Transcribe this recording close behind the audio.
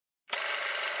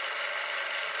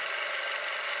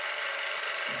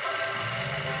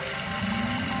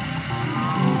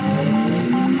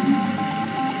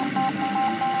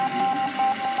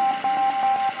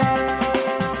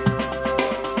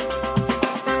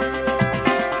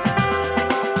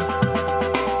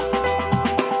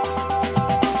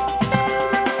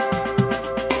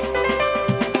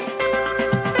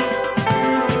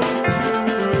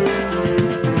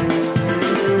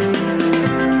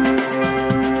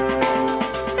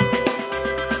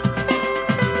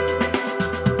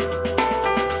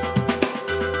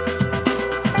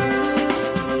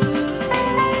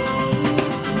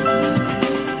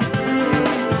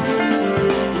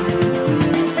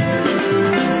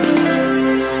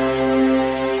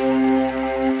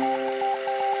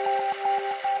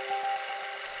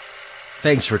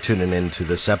Thanks for tuning in to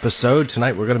this episode.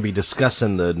 Tonight we're going to be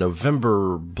discussing the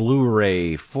November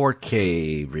Blu-ray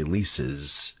 4K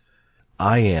releases.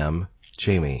 I am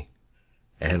Jamie,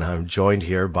 and I'm joined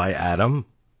here by Adam,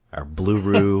 our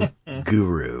Blu-ray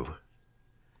guru.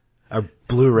 Our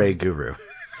Blu-ray guru.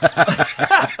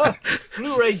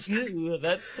 Blu-ray guru.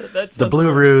 That's the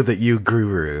Blu-ray that you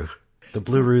guru. The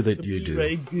Blu-ray that you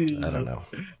do. Guru. I don't know.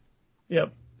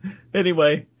 Yep.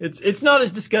 Anyway, it's not as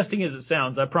disgusting as it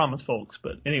sounds, I promise, folks.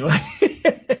 But anyway,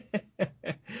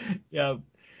 yeah.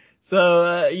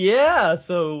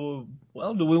 So,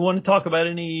 well, do we want to talk about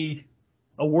any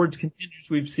awards contenders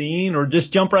we've seen, or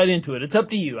just jump right into it? It's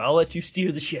up to you. I'll let you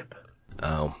steer the ship.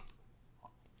 Oh,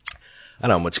 I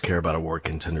don't much care about award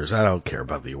contenders. I don't care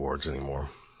about the awards anymore.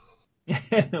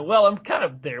 Well, I'm kind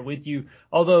of there with you,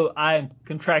 although I'm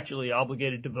contractually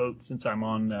obligated to vote since I'm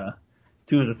on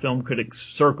two of the film critics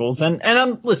circles, and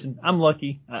I'm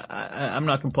lucky. I'm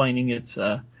not complaining. It's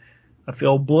I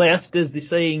feel blessed, as the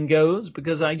saying goes,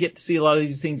 because I get to see a lot of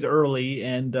these things early,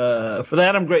 and for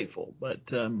that I'm grateful.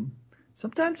 But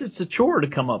sometimes it's a chore to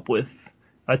come up with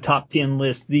a top 10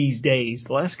 list these days.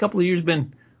 The last couple of years have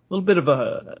been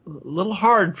a little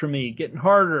hard for me, getting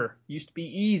harder. Used to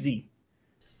be easy,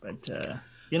 but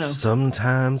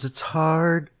sometimes it's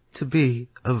hard to be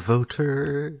a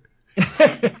voter.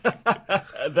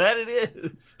 That it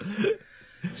is.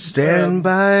 Stand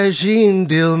by Jean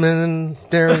Dillman.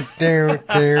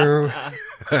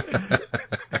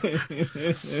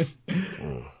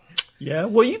 Yeah,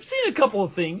 well, you've seen a couple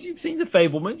of things. You've seen The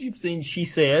Fabelmans. You've seen She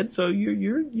Said. So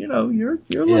you're a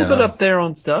little bit up there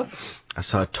on stuff. I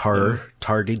saw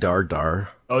Tardy Dar Dar.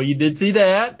 Oh, you did see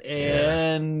that,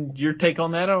 and your take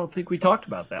on that? I don't think we talked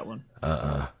about that one.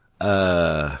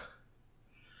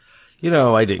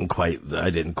 I didn't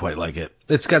quite like it.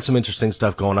 It's got some interesting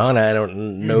stuff going on. I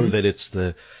don't know that it's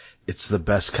the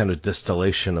best kind of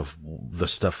distillation of the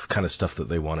stuff that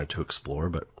they wanted to explore,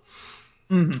 but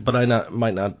I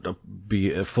might not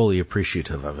be fully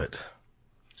appreciative of it.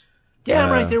 Yeah,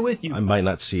 I'm right there with you. I might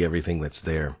not see everything that's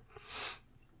there.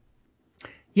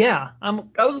 Yeah, I was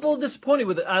a little disappointed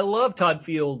with it. I love Todd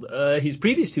Field, his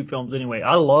previous two films anyway.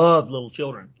 I loved Little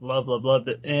Children. Loved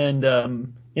it. And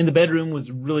In the Bedroom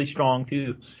was really strong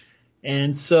too.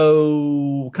 And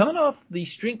so coming off the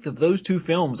strength of those two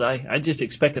films, I just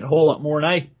expected a whole lot more.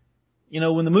 And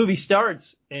when the movie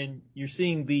starts and you're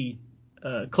seeing the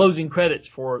closing credits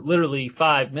for literally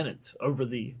 5 minutes over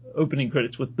the opening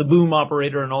credits with the boom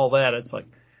operator and all that, it's like,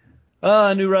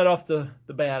 I knew right off the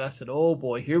bat. I said, "Oh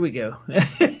boy, here we go."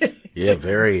 Yeah,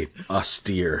 very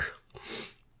austere.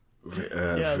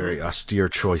 Very austere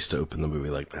choice to open the movie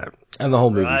like that, and the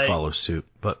whole movie follows suit.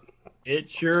 But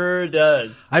it sure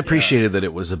does. I appreciated that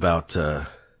it was about. It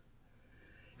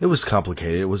was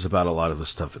complicated. It was about a lot of the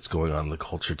stuff that's going on in the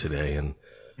culture today, and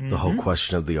the whole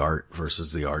question of the art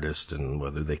versus the artist, and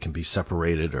whether they can be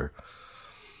separated, or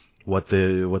what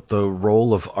the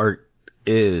role of art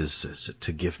is it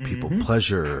to give people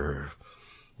pleasure,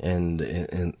 and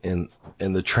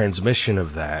the transmission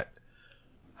of that.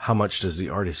 How much does the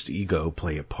artist's ego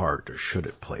play a part, or should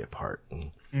it play a part?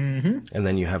 And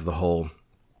then you have the whole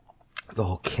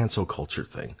cancel culture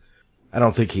thing. I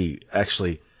don't think he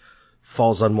actually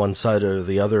falls on one side or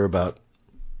the other about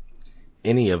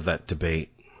any of that debate.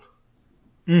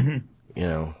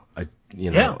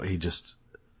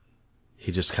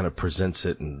 He just kind of presents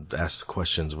it and asks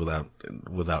questions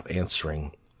without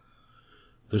answering.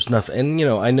 There's nothing, and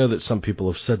I know that some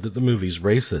people have said that the movie's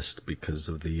racist because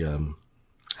of the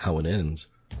how it ends.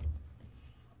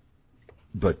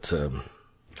 But I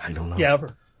don't know. Yeah,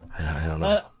 I don't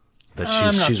know.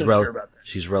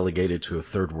 She's relegated to a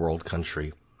third world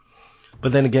country.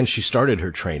 But then again, she started her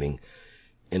training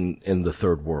in the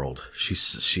third world. She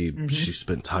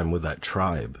spent time with that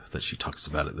tribe that she talks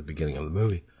about at the beginning of the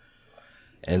movie.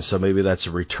 And so maybe that's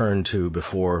a return to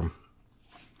before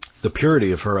the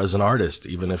purity of her as an artist,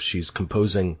 even if she's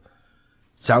composing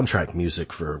soundtrack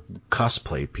music for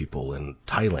cosplay people in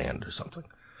Thailand or something.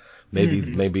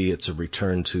 Maybe it's a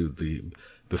return to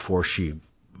before she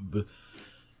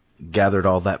gathered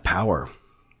all that power.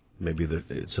 Maybe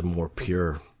it's a more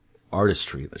pure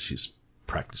artistry that she's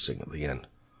practicing at the end.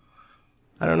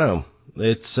 I don't know.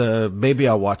 It's maybe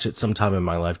I'll watch it sometime in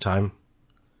my lifetime.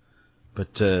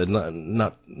 But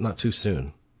not too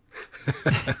soon.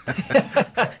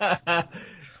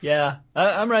 Yeah,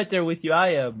 I'm right there with you.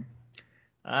 I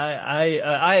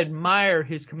admire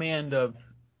his command of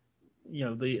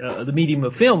the medium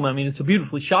of film. I mean, it's a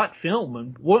beautifully shot film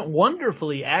and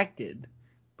wonderfully acted,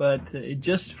 but it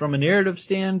just from a narrative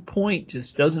standpoint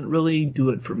just doesn't really do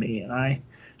it for me. And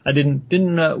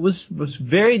was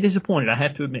very disappointed, I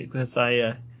have to admit, because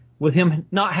with him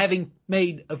not having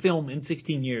made a film in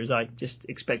 16 years, I just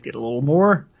expected a little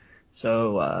more.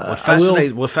 So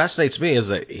what fascinates me is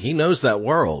that he knows that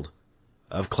world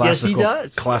of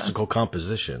classical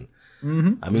composition.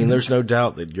 Mm-hmm. I mean, there's no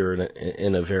doubt that you're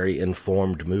in a very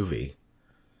informed movie.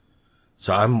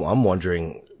 So I'm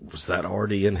wondering, was that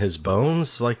already in his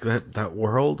bones, like that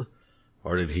world,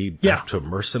 or did he have to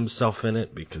immerse himself in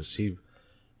it, because he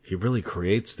really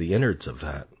creates the innards of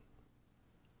that.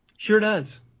 Sure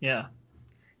does. Yeah,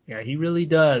 he really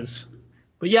does.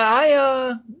 But yeah,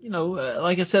 I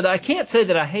like I said, I can't say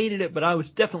that I hated it, but I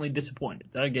was definitely disappointed.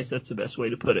 I guess that's the best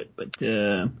way to put it. But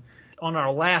on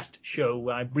our last show,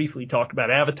 I briefly talked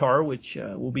about Avatar, which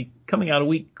will be coming out a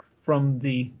week from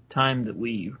the time that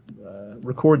we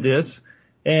record this,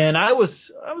 and I was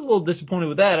a little disappointed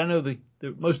with that. I know the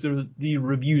most of the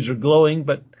reviews are glowing,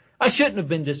 but I shouldn't have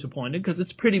been disappointed, because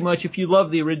it's pretty much, if you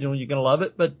love the original, you're gonna love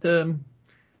it. But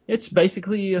it's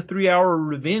basically a 3-hour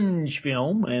revenge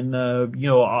film, and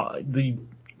the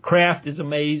craft is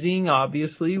amazing,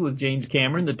 obviously, with James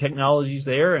Cameron. The technology's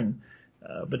there, and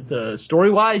but the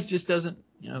story-wise just doesn't,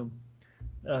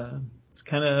 it's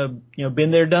kind of,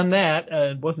 been there, done that.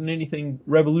 It wasn't anything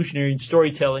revolutionary in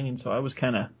storytelling, and so I was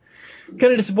kind of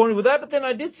disappointed with that. But then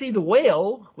I did see The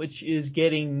Whale, which is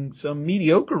getting some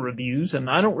mediocre reviews, and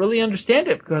I don't really understand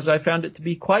it, because I found it to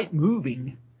be quite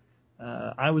moving.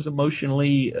 I was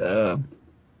emotionally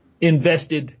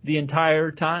invested the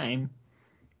entire time,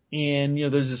 and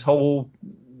there's this whole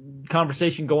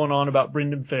conversation going on about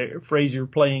Brendan Fraser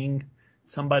playing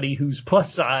somebody who's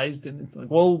plus sized, and it's like,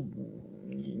 well,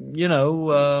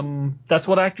 that's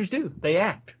what actors do. They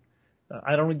act.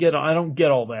 I don't get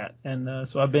all that, and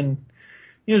so I've been.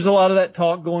 There's a lot of that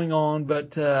talk going on,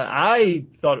 but I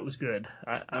thought it was good.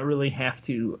 I really have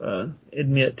to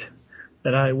admit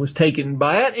that I was taken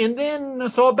by it. And then I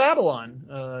saw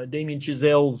Babylon, Damien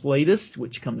Chazelle's latest,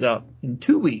 which comes out in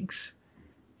 2 weeks.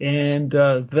 And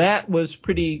that was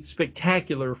pretty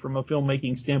spectacular from a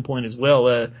filmmaking standpoint as well.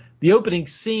 The opening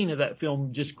scene of that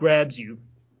film just grabs you,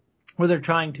 where they're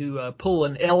trying to pull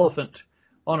an elephant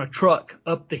on a truck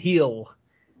up the hill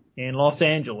in Los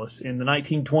Angeles in the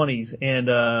 1920s. And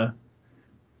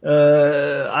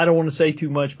I don't want to say too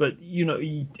much, but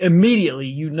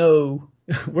immediately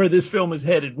where this film is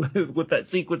headed with that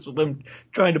sequence with them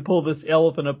trying to pull this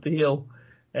elephant up the hill,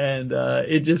 and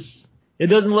it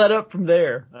doesn't let up from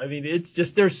there. I mean, it's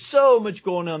just, there's so much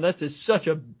going on. That's such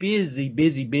a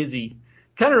busy.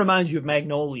 Kind of reminds you of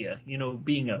Magnolia,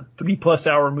 being a 3+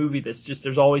 hour movie that's just,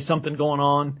 there's always something going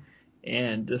on.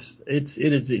 And it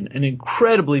is an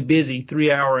incredibly busy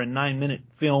 3-hour and 9-minute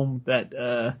film that,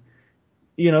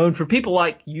 and for people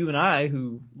like you and I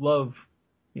who love,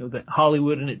 that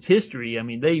Hollywood and its history, I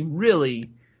mean, they really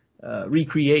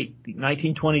recreate the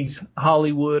 1920s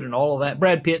Hollywood and all of that.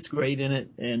 Brad Pitt's great in it,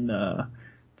 and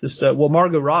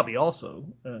Margot Robbie also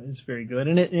is very good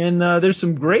in it. And there's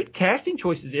some great casting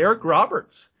choices. Eric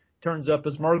Roberts turns up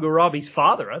as Margot Robbie's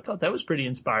father. I thought that was pretty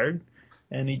inspired,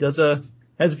 and he has a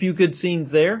few good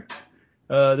scenes there.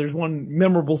 There's one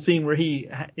memorable scene where he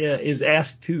is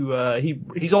asked to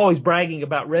he's always bragging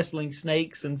about wrestling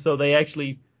snakes, and so they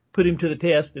actually put him to the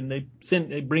test, and they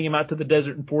bring him out to the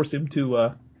desert and force him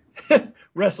to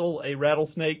wrestle a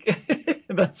rattlesnake.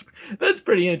 That's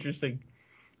pretty interesting.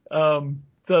 So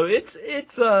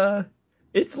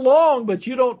it's long, but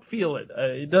you don't feel it.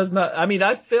 It does not. I mean,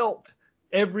 I felt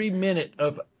every minute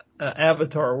of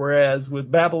Avatar, whereas with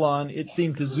Babylon, it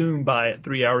seemed to zoom by at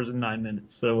 3 hours and 9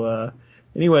 minutes. So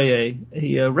anyway,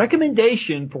 a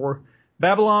recommendation for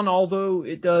Babylon, although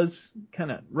it does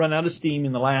kind of run out of steam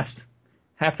in the last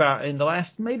half hour, in the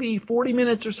last maybe 40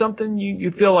 minutes or something, you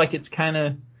feel like it's kind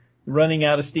of running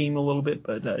out of steam a little bit.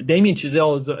 But Damien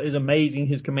Chazelle is amazing.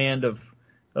 His command of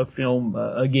film,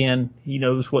 again, he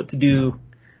knows what to do,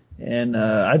 and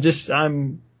it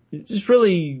just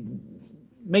really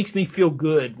makes me feel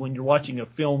good when you're watching a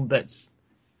film that's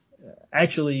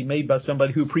actually made by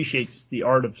somebody who appreciates the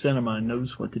art of cinema and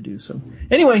knows what to do. So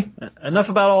anyway, enough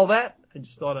about all that. I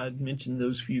just thought I'd mention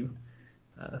those few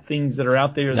things that are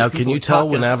out there. Now, can you tell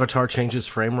when Avatar changes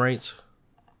frame rates?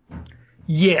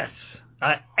 Yes,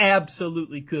 I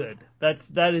absolutely could.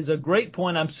 That is a great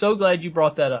point. I'm so glad you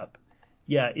brought that up.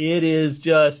 Yeah, it is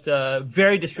just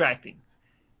very distracting.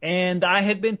 And I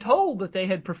had been told that they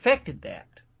had perfected that.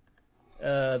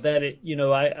 That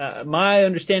it, my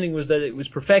understanding was that it was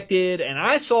perfected, and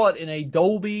I saw it in a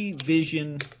Dolby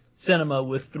Vision cinema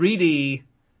with 3D.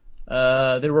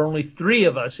 There were only 3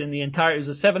 of us in the entire. It was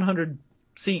a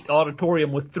 700-seat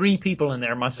auditorium with 3 people in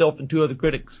there, myself and 2 other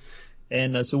critics.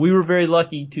 And so we were very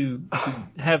lucky to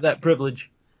have that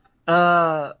privilege.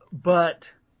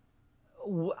 But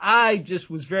I just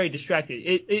was very distracted.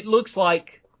 It looks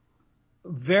like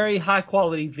very high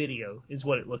quality video is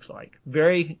what it looks like.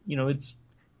 Very, it's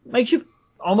makes you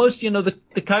almost, the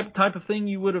type of thing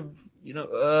you would have,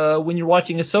 when you're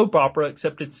watching a soap opera,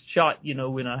 except it's shot, in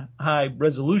a high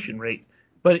resolution rate.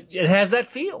 But it has that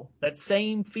feel, that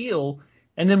same feel.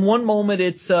 And then one moment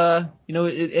it's,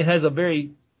 it has a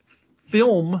very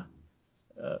film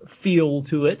feel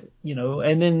to it,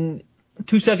 and then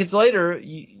 2 seconds later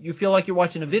you feel like you're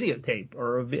watching a videotape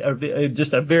or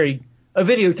just a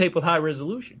videotape with high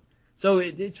resolution. So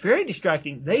it's very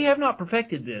distracting. They have not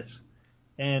perfected this.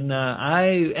 And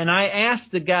I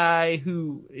asked the guy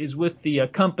who is with the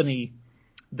company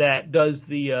that does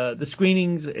the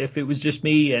screenings if it was just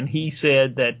me, and he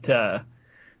said that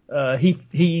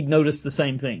he noticed the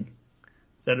same thing,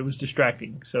 said it was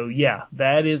distracting. So yeah,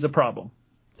 that is a problem.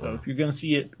 So if you're going to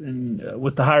see it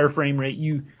with the higher frame rate,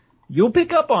 you'll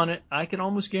pick up on it. I can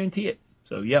almost guarantee it.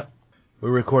 So yeah.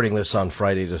 We're recording this on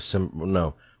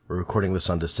we're recording this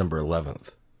on December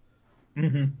 11th,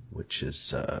 which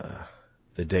is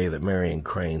the day that Marion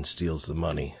Crane steals the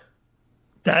money.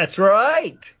 That's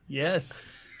right.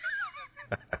 Yes.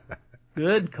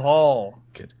 Good call.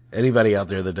 Good. Anybody out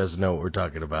there that doesn't know what we're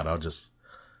talking about,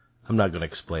 I'm not going to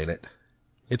explain it.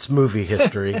 It's movie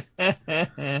history.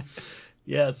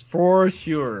 Yes, for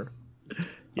sure.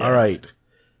 Yes. All right.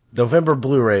 November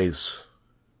Blu-rays.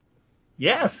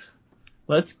 Yes.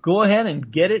 Let's go ahead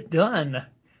and get it done.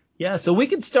 Yeah, so we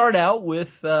can start out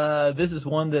with, this is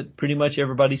one that pretty much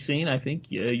everybody's seen, I think,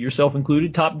 yourself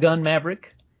included. Top Gun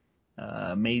Maverick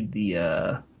made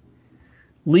the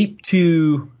leap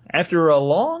to, after a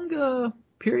long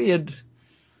period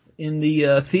in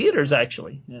the theaters,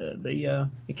 actually. They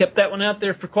kept that one out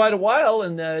there for quite a while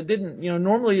and didn't,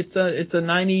 normally it's a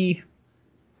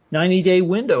 90-day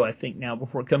window, I think, now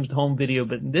before it comes to home video.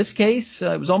 But in this case,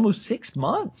 it was almost 6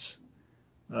 months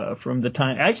from the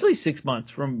time, actually 6 months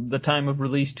from the time of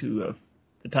release to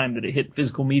the time that it hit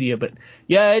physical media. But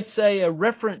yeah, it's a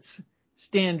reference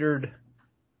standard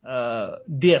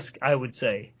disc, I would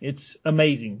say. It's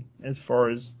amazing as far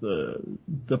as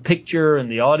the picture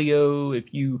and the audio.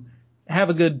 If you have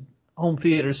a good home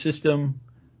theater system,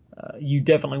 you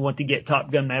definitely want to get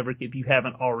Top Gun Maverick if you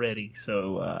haven't already.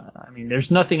 So,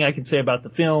 there's nothing I can say about the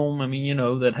film.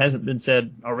 That hasn't been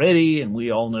said already, and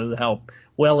we all know how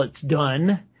well it's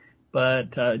done.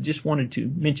 But just wanted to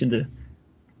mention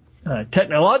the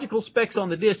technological specs on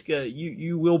the disc.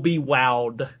 You will be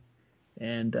wowed.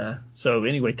 And so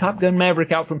anyway, Top Gun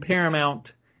Maverick out from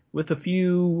Paramount with a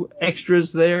few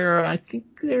extras there. I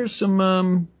think there's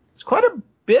some it's quite a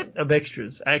bit of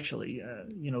extras, actually,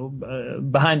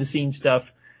 behind the scenes stuff.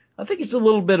 I think it's a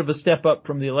little bit of a step up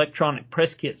from the electronic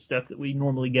press kit stuff that we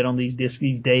normally get on these discs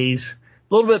these days.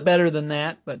 A little bit better than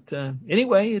that, but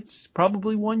anyway, it's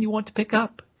probably one you want to pick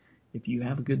up if you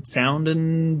have a good sound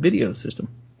and video system.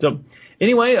 So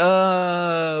anyway,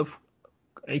 a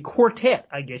quartet,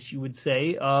 I guess you would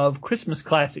say, of Christmas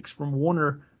classics from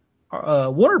Warner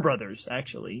Brothers,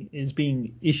 actually, is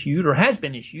being issued or has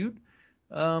been issued.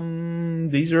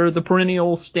 These are the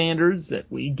perennial standards that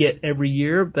we get every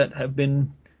year that have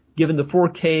been given the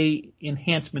 4K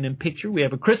enhancement in picture. We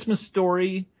have A Christmas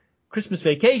Story, Christmas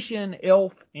Vacation,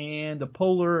 Elf, and The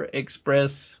Polar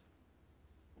Express.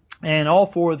 And all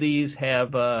four of these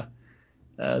have, there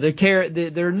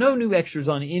are no new extras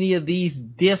on any of these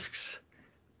discs,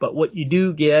 but what you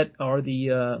do get are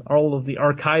all of the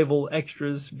archival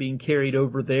extras being carried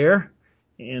over there.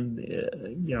 And,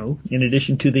 in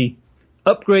addition to the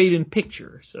upgrade in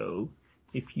picture. So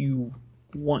if you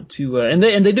want to, and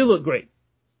they do look great.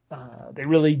 They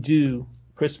really do.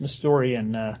 Christmas Story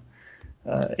and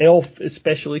Elf,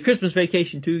 especially Christmas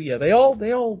Vacation too. Yeah,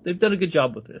 they've done a good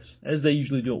job with this, as they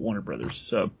usually do at Warner Brothers.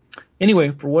 So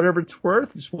anyway, for whatever it's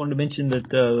worth, just wanted to mention that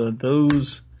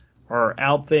those are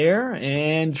out there.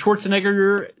 And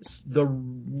Schwarzenegger, the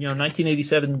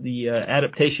 1987, the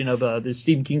adaptation of the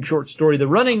Stephen King short story, The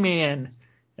Running Man,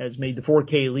 has made the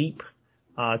 4K leap,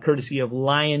 courtesy of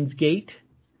Lionsgate.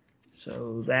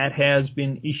 So that has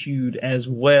been issued as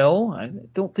well. I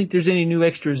don't think there's any new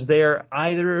extras there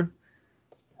either.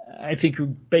 I think we're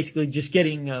basically just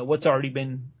getting what's already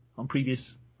been on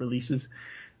previous releases.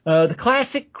 The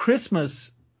classic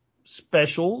Christmas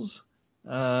specials.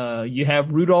 You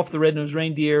have Rudolph the Red-Nosed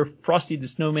Reindeer, Frosty the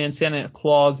Snowman, Santa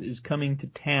Claus is Coming to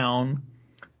Town.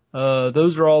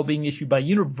 Those are all being issued by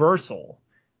Universal.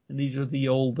 And these are the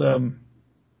old,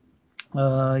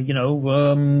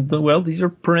 these are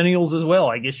perennials as well,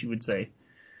 I guess you would say.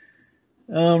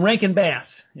 Rankin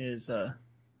Bass is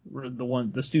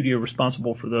the studio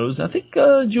responsible for those. I think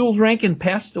Jules Rankin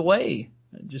passed away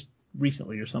just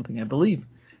recently or something, I believe.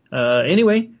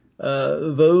 Anyway,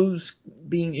 those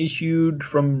being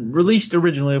released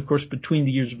originally, of course, between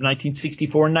the years of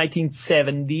 1964 and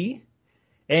 1970.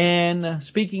 And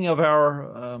speaking of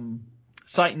our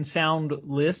Sight and Sound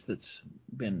list that's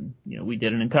been, we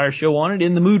did an entire show on it.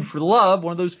 In the Mood for Love,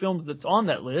 one of those films that's on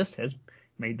that list, has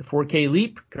made the 4K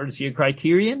leap, courtesy of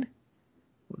Criterion,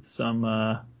 with some,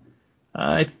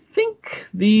 I think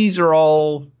these are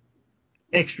all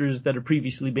extras that have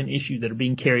previously been issued that are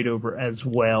being carried over as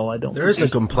well. There is a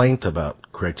complaint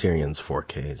about Criterion's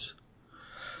 4Ks.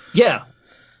 Yeah.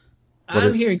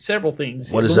 I'm hearing several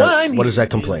things. What is that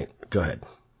complaint? Go ahead.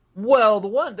 Well,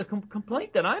 the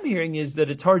complaint that I'm hearing is that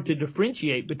it's hard to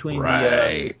differentiate between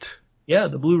the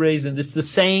Blu-rays, and it's the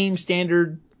same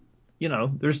standard.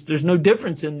 There's no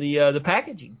difference in the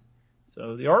packaging,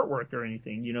 so the artwork or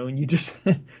anything. And you just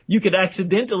you could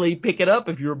accidentally pick it up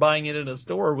if you were buying it in a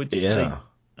store, which not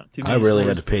too many I really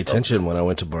had stores to pay attention when I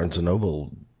went to Barnes and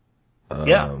Noble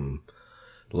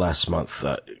last month,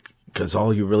 because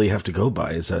all you really have to go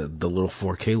by is the little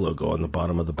 4K logo on the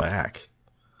bottom of the back.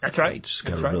 That's right. You just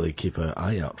got to really keep an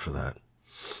eye out for that.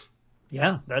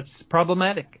 Yeah, that's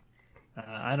problematic.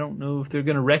 I don't know if they're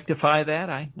going to rectify that.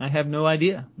 I have no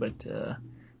idea. But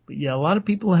yeah, a lot of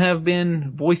people have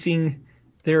been voicing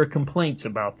their complaints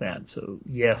about that. So,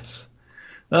 yes.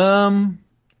 So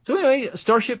anyway,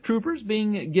 Starship Troopers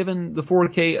being given the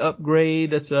 4K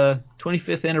upgrade. That's a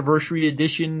 25th anniversary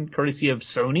edition, courtesy of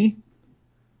Sony.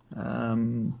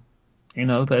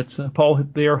 That's Paul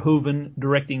Verhoeven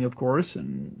directing, of course,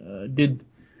 and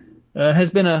has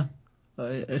been a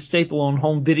staple on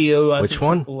home video. Which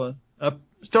one?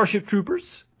 Starship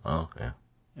Troopers. Oh, yeah.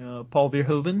 Paul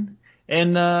Verhoeven.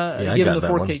 And I given got the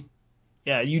 4K. One.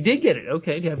 Yeah, the Steelbook.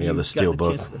 Okay. Have you the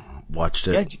Steelbook. Watched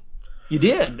it. Yeah, you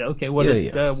did. Okay.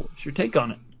 What's your take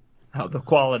on it? How the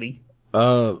quality?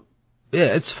 Yeah,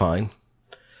 it's fine.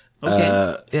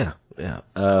 Okay. Yeah.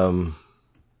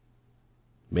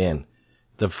 Man,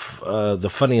 the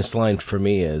funniest line for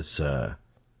me is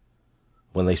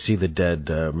when they see the dead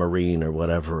Marine or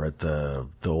whatever at the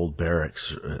old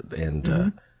barracks,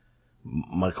 and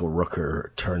Michael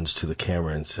Rooker turns to the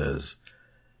camera and says,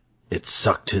 "It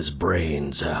sucked his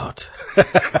brains out."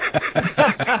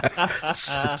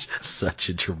 such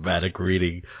a dramatic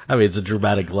reading. I mean, it's a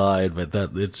dramatic line, but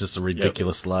it's just a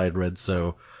ridiculous line read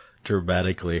so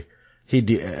dramatically.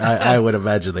 I would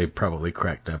imagine they probably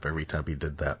cracked up every time he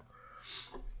did that.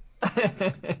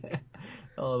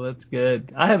 Oh, that's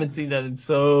good. I haven't seen that in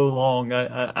so long.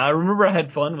 I remember I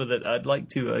had fun with it. I'd like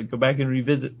to go back and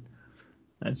revisit.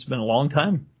 It's been a long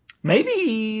time.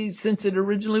 Maybe since it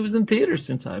originally was in theaters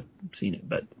since I've seen it.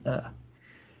 But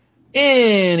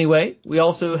anyway, we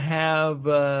also have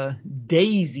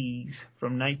Daisies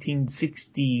from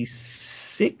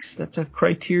 1966. That's a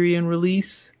Criterion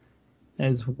release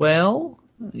as well,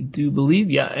 I do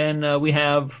believe. Yeah, and we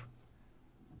have...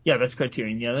 Yeah, that's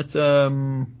Criterion. Yeah, that's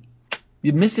the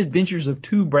misadventures of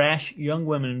two brash young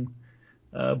women.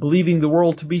 Believing the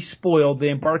world to be spoiled, they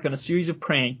embark on a series of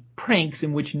pranks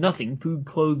in which nothing, food,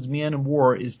 clothes, men, and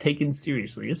war, is taken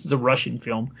seriously. This is a Russian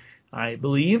film, I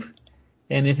believe,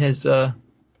 and it has,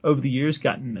 over the years,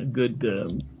 gotten a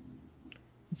good,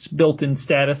 it's built-in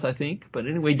status, I think. But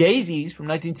anyway, Daisies from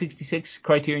 1966,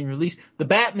 Criterion release. The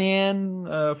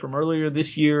Batman from earlier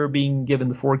this year being given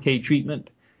the 4K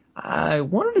treatment. I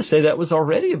wanted to say that was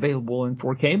already available in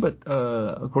 4K, but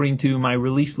according to my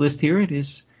release list here, it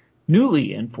is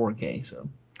newly in 4K. So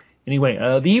anyway,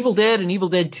 The Evil Dead and Evil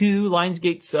Dead 2,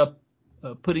 Lionsgate's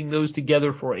putting those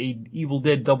together for a Evil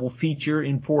Dead double feature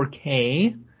in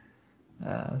 4K.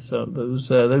 So those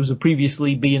have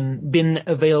previously been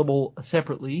available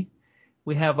separately.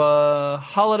 We have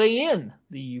Holiday Inn,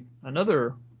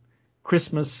 another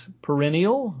Christmas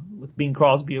perennial with Bing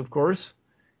Crosby, of course,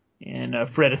 and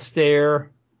Fred Astaire.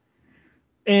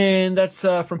 And that's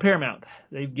from Paramount.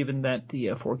 They've given that the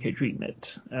 4K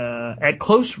treatment. At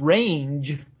Close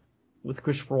Range with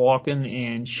Christopher Walken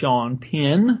and Sean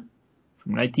Penn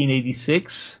from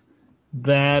 1986.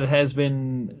 That has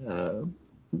been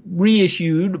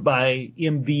reissued by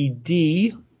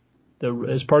MVD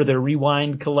as part of their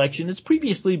Rewind collection. It's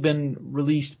previously been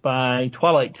released by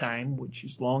Twilight Time, which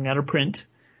is long out of print,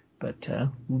 but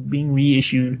being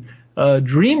reissued.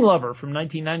 Dream Lover from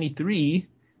 1993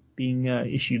 being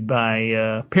issued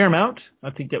by Paramount.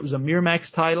 I think that was a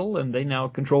Miramax title, and they now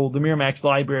control the Miramax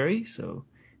library. So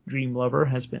Dream Lover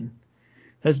has been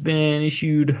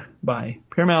issued by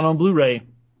Paramount on Blu-ray.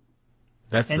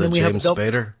 That's the James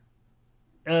Spader?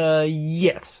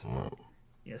 Yes. Oh.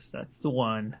 Yes, that's the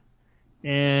one.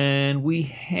 And we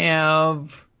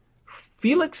have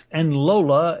Felix and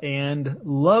Lola and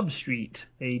Love Street,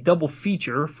 a double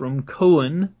feature from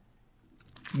Cohen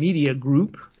Media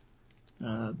Group.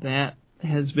 That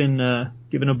has been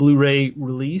given a Blu-ray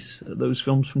release. Those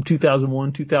films from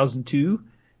 2001, 2002.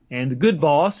 And The Good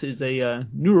Boss is a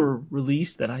newer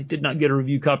release that I did not get a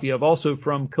review copy of, also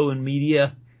from Cohen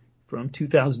Media from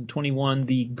 2021,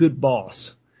 The Good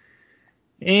Boss.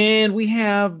 And we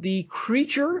have The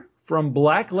Creature from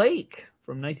Black Lake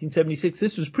from 1976.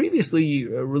 This was previously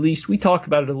released. We talked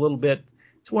about it a little bit.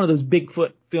 It's one of those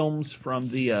Bigfoot films from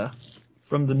the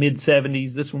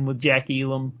mid-70s. This one with Jack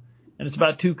Elam. And it's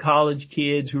about two college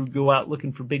kids who go out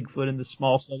looking for Bigfoot in this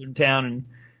small southern town, and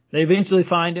they eventually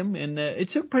find him. And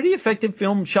it's a pretty effective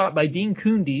film shot by Dean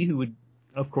Cundey, who would,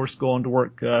 of course, go on to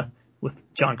work with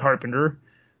John Carpenter,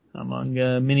 among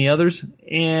many others.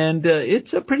 And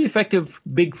it's a pretty effective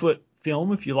Bigfoot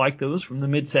film, if you like those, from the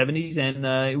mid-70s. And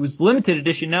it was limited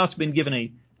edition. Now it's been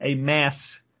given a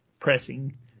mass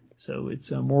pressing, so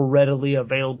it's more readily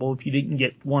available if you didn't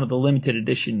get one of the limited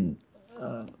edition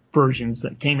versions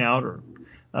that came out.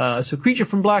 So Creature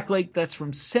from Black Lake, that's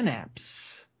from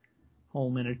Synapse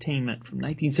Home Entertainment from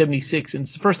 1976, and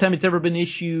it's the first time it's ever been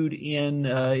issued in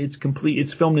it's complete.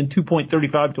 It's filmed in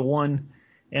 2.35:1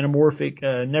 anamorphic.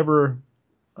 Never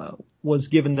was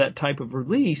given that type of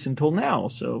release until now,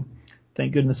 so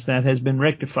thank goodness that has been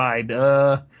rectified.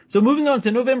 So moving on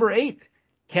to November 8th,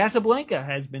 Casablanca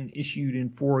has been issued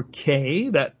in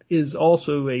 4K. That is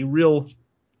also a real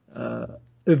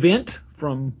event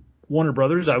from Warner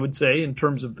Brothers, I would say, in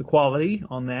terms of the quality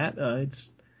on that.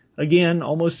 It's, again,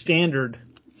 almost standard.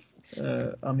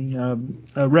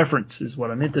 Reference is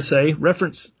what I meant to say.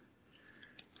 Reference.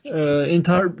 In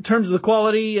terms of the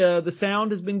quality, the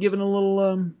sound has been given a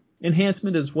little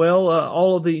enhancement as well.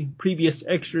 All of the previous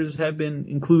extras have been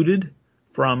included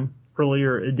from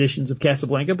earlier editions of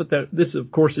Casablanca, but this,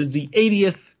 of course, is the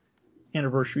 80th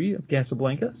anniversary of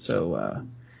Casablanca, so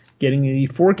getting the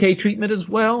 4K treatment as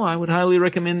well, I would highly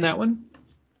recommend that one.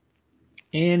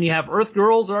 And you have Earth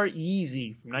Girls Are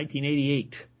Easy from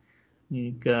 1988.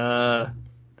 I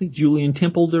think Julian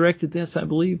Temple directed this, I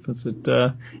believe.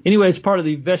 Anyway, it's part of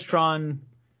the Vestron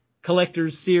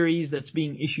Collectors series that's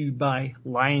being issued by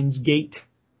Lionsgate.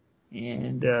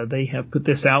 And they have put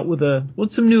this out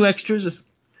with some new extras,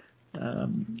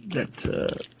 new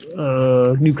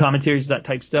commentaries, that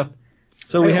type stuff.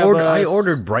 So I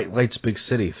ordered Bright Lights Big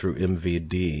City through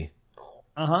MVD.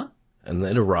 Uh-huh. And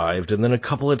then it arrived, and then a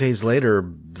couple of days later,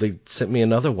 they sent me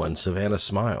another one, Savannah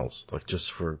Smiles, like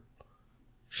just for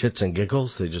shits and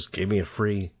giggles. They just gave me a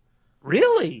free.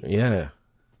 Really? Yeah.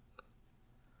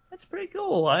 That's pretty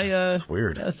cool. It's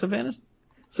weird.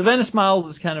 Savannah Smiles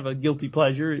is kind of a guilty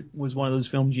pleasure. It was one of those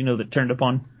films, that turned up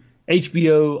on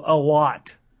HBO a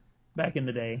lot back in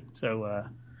the day. So,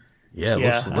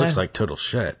 it looks like total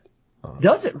shit.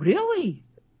 Does it really?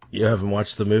 You haven't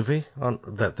watched the movie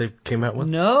that they came out with?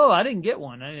 No, I didn't get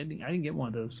one. I didn't get one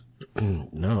of those.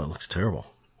 No, it looks terrible.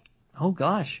 Oh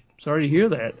gosh, sorry to hear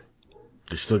that.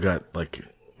 You still got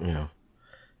and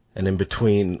in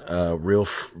between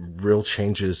real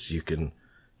changes, you can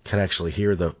actually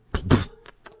hear the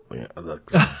oh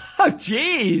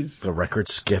jeez, the record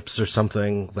skips or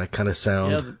something, that kind of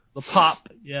sound. Yeah, the pop.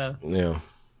 Yeah. Yeah.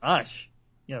 Gosh,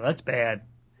 yeah, that's bad.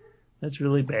 That's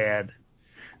really bad.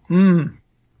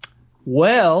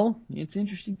 Well, it's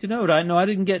interesting to note. I know I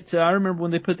didn't get. I remember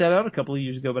when they put that out a couple of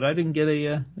years ago, but I didn't get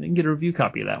a review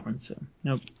copy of that one. So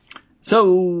nope.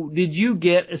 So did you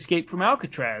get Escape from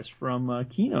Alcatraz from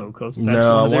Kino?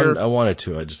 No, I wanted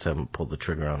to. I just haven't pulled the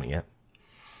trigger on it yet.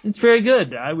 It's very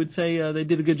good. I would say they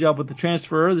did a good job with the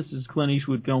transfer. This is a Clint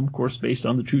Eastwood film, of course, based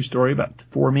on the true story about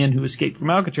 4 men who escaped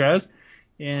from Alcatraz,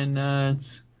 and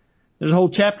there's a whole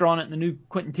chapter on it in the new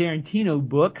Quentin Tarantino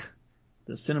book,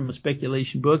 the Cinema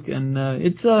Speculation book, and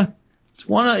it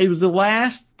was the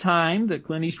last time that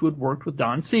Clint Eastwood worked with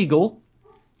Don Siegel,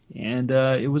 and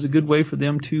it was a good way for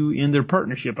them to end their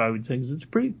partnership, I would say, because it's a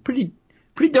pretty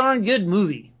darn good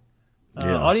movie.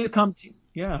 Audio commentary,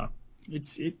 yeah,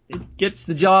 it gets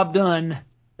the job done.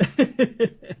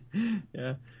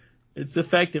 Yeah, it's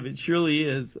effective. It surely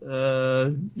is.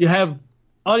 You have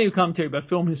audio commentary by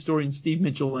film historian Steve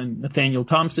Mitchell and Nathaniel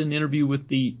Thompson, an interview with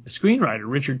the screenwriter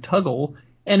Richard Tuggle,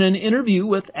 and an interview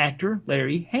with actor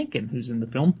Larry Hankin, who's in the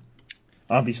film,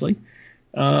 obviously.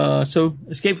 So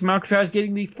Escape from Alcatraz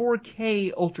getting the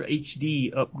 4K Ultra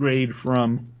HD upgrade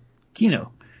from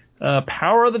Kino.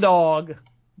 Power of the Dog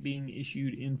being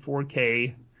issued in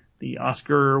 4K. The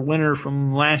Oscar winner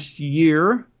from last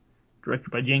year,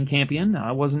 directed by Jane Campion.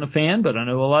 I wasn't a fan, but I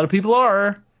know a lot of people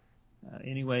are.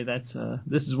 Anyway, this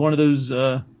is one of those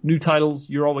new titles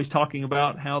you're always talking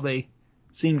about, how they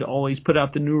seem to always put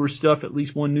out the newer stuff, at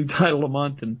least one new title a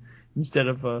month, and instead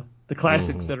of the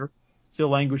classics that are still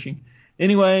languishing.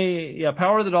 Anyway, yeah,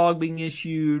 Power of the Dog being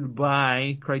issued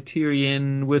by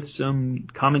Criterion with some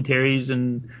commentaries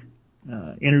and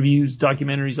interviews,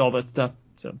 documentaries, all that stuff.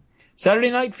 So Saturday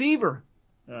Night Fever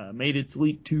made its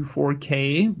leap to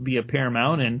 4K via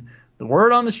Paramount, and the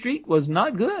word on the street was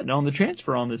not good on the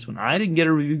transfer on this one. I didn't get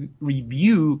a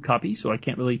review copy, so I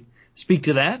can't really speak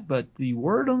to that, but the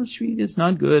word on the street is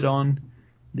not good on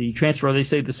the transfer. They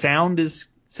say the sound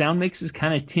mix is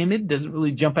kind of timid, doesn't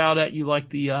really jump out at you like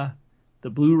the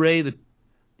Blu-ray, the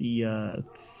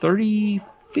 35th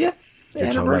You're anniversary.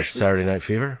 talking about Saturday Night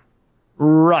Fever?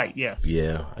 Right, yes.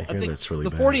 Yeah, I hear that's really the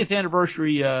bad. 40th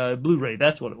anniversary Blu-ray,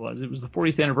 that's what it was. It was the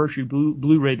 40th anniversary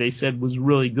Blu-ray they said was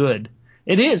really good.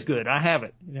 It is good. I have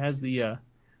it. It has the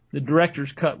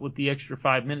director's cut with the extra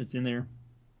 5 minutes in there.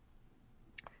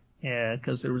 Yeah,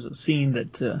 because there was a scene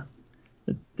that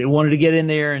they wanted to get in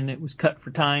there and it was cut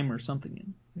for time or something.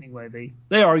 And anyway,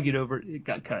 they argued over it. It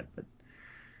got cut. But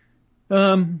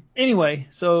anyway,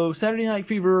 so Saturday Night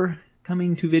Fever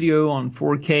coming to video on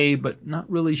 4K, but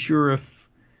not really sure if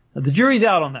the jury's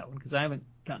out on that one because I haven't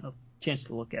gotten a chance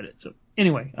to look at it. So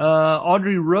anyway,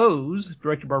 Audrey Rose,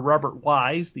 directed by Robert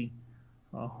Wise, the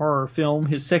horror film,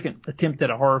 his second attempt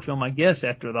at a horror film, I guess,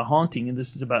 after The Haunting, and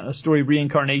this is about a story of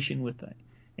reincarnation with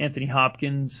Anthony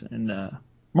Hopkins and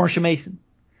Marsha Mason.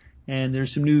 And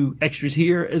there's some new extras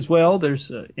here as well.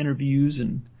 There's interviews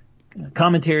and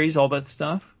commentaries, all that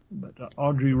stuff. But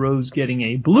Audrey Rose getting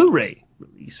a Blu-ray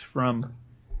release from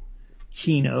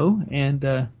Kino,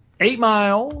 and 8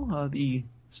 Mile, the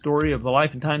story of the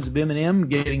life and times of Eminem,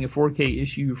 getting a 4K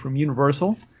issue from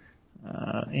Universal.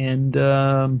 And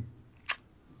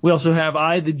we also have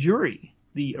I, the Jury,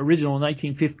 the original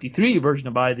 1953 version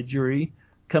of I, the Jury,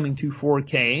 coming to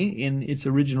 4K in its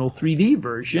original 3D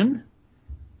version.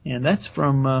 And that's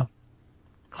from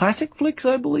Classic Flicks,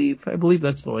 I believe. I believe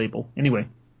that's the label. Anyway,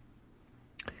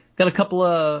 got a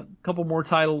couple more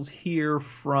titles here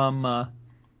from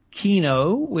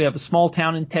Kino. We have A Small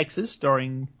Town in Texas,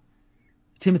 starring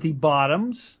Timothy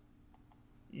Bottoms.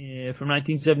 From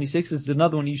 1976. This is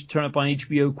another one you should turn up on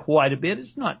HBO quite a bit.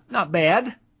 It's not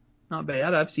bad. Not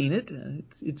bad. I've seen it.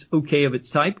 It's okay of its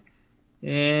type.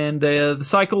 And The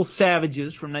Cycle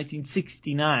Savages from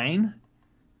 1969.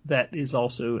 That is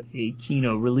also a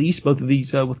Kino release. Both of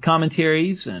these with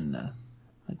commentaries and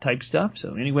type stuff.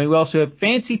 So anyway, we also have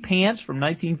Fancy Pants from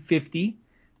 1950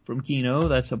 from Kino.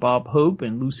 That's a Bob Hope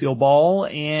and Lucille Ball.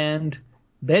 And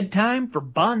Bedtime for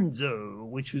Bonzo,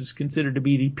 which was considered to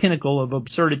be the pinnacle of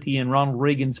absurdity in Ronald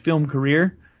Reagan's film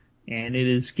career. And it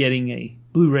is getting a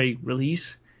Blu-ray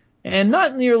release. And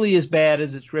not nearly as bad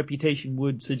as its reputation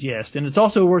would suggest. And it's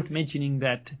also worth mentioning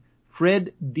that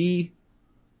Fred D.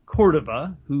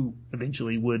 Cordova, who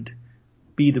eventually would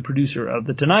be the producer of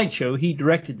The Tonight Show, he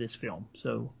directed this film.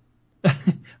 So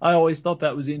I always thought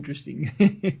that was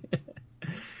interesting.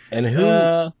 And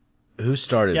who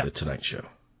started The Tonight Show?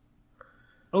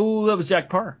 Oh, that was Jack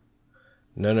Parr.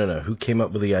 No. Who came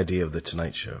up with the idea of The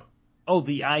Tonight Show? Oh,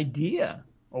 the idea.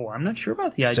 Oh, I'm not sure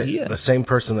about the idea. The same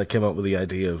person that came up with the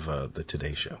idea of the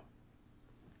Today Show.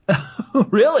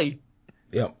 Really?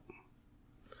 Yep.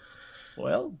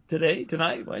 Well, tonight.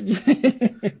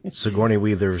 Sigourney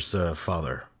Weaver's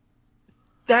father.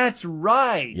 That's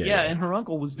right. Yeah, and her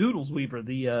uncle was Doodles Weaver,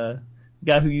 the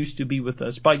guy who used to be with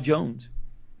Spike Jonze.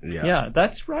 Yeah,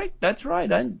 that's right.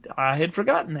 I had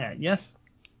forgotten that. Yes.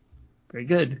 Very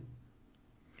good.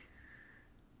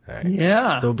 Right.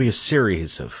 Yeah. There'll be a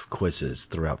series of quizzes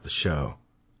throughout the show.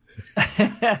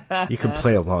 You can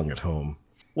play along at home.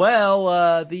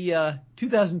 Well, the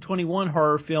 2021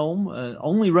 horror film,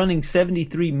 only running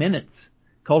 73 minutes,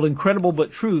 called Incredible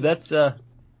But True. That's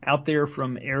out there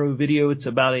from Arrow Video. It's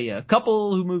about a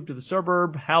couple who move to the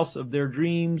suburb house of their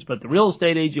dreams, but the real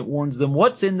estate agent warns them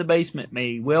what's in the basement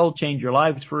may well change your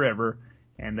lives forever,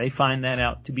 and they find that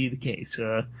out to be the case.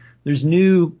 There's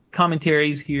new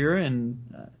commentaries here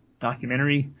and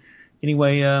documentary.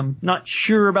 Anyway, not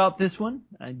sure about this one.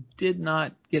 I did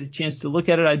not get a chance to look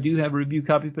at it. I do have a review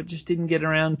copy, but just didn't get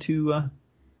around to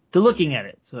looking at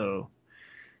it. So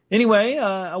anyway,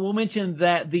 I will mention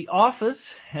that The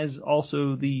Office has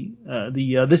also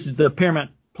this is the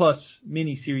Paramount Plus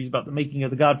miniseries about the making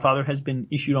of The Godfather, has been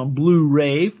issued on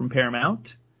Blu-ray from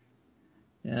Paramount.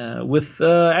 With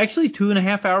actually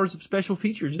 2.5 hours of special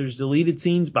features. There's deleted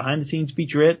scenes, behind the scenes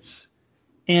featurettes,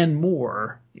 and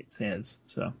more, it says.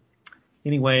 So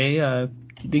anyway, if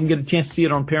you didn't get a chance to see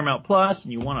it on Paramount Plus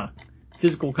and you want a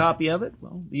physical copy of it,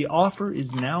 well, the offer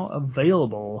is now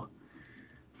available.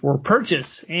 for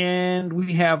purchase. And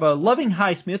we have Loving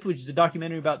Highsmith, which is a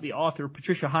documentary about the author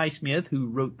Patricia Highsmith, who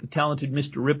wrote The Talented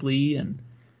Mr. Ripley and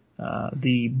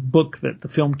the book that the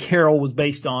film Carol was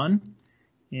based on.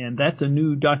 And that's a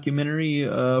new documentary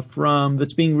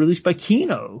that's being released by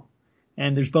Kino.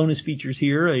 And there's bonus features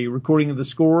here, a recording of the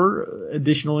score,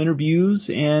 additional interviews,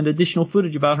 and additional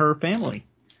footage about her family.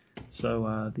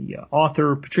 So the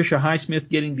author Patricia Highsmith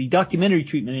getting the documentary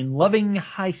treatment in Loving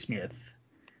Highsmith.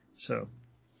 So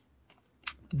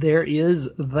there is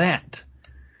that.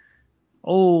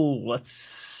 Oh, let's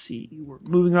see. We're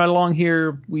moving right along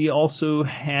here. We also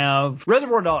have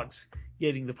Reservoir Dogs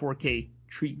getting the 4K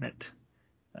treatment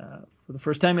for the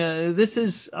first time.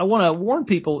 I want to warn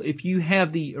people, if you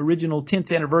have the original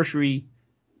 10th anniversary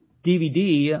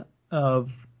DVD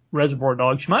of Reservoir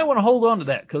Dogs, you might want to hold on to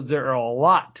that because there are a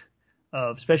lot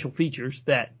of special features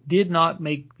that did not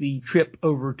make the trip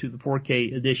over to the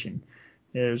 4K edition.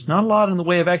 There's not a lot in the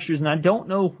way of extras, and I don't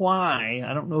know why.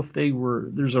 I don't know if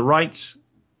there's a rights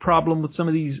problem with some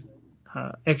of these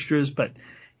extras, but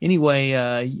anyway,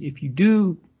 if you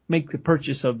do make the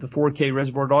purchase of the 4K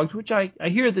Reservoir Dogs, which I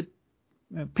hear that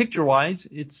picture-wise,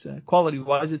 it's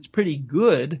quality-wise, it's pretty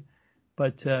good,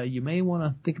 but you may want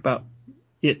to think about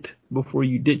it before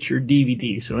you ditch your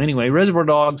DVD. So anyway, Reservoir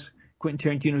Dogs,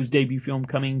 Quentin Tarantino's debut film,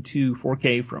 coming to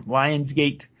 4K from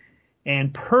Lionsgate.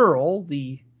 And Pearl,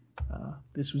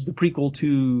 this was the prequel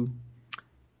to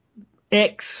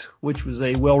X, which was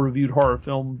a well-reviewed horror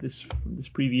film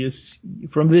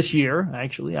from this year,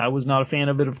 actually. I was not a fan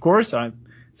of it, of course. I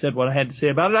said what I had to say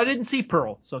about it. I didn't see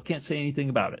Pearl, so I can't say anything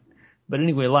about it. But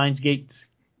anyway, Lionsgate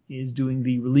is doing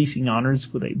the releasing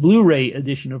honors with a Blu-ray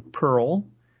edition of Pearl.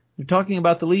 They're talking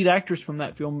about the lead actress from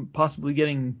that film possibly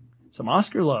getting some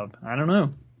Oscar love. I don't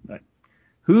know. But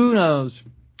who knows?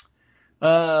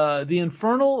 The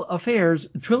Infernal Affairs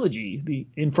trilogy. The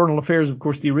Infernal Affairs, of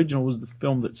course, the original was the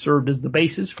film that served as the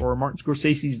basis for Martin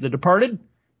Scorsese's The Departed.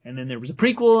 And then there was a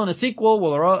prequel and a sequel.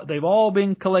 Well, they've all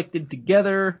been collected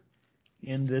together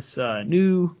in this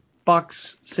new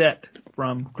box set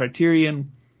from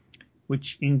Criterion,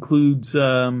 which includes,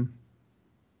 you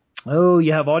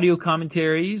have audio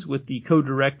commentaries with the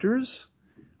co-directors,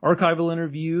 archival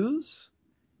interviews,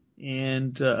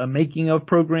 and a making of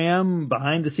program,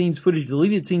 behind the scenes footage,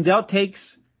 deleted scenes,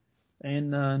 outtakes,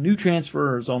 and new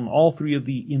transfers on all three of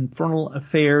the Infernal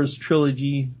Affairs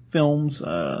trilogy films.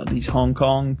 These Hong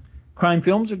Kong crime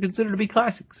films are considered to be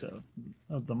classics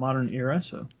of the modern era.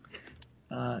 So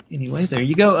anyway, there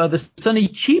you go. The Sonny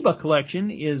Chiba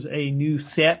collection is a new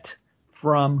set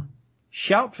from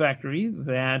Shout Factory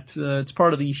that it's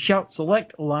part of the Shout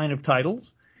Select line of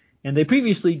titles. And they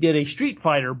previously did a Street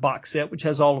Fighter box set, which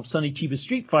has all of Sonny Chiba's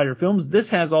Street Fighter films. This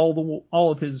has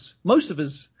most of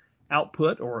his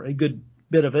output, or a good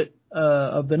bit of it,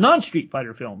 of the non-Street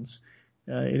Fighter films.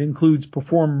 It includes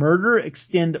Perform Murder,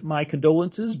 Extend My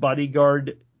Condolences,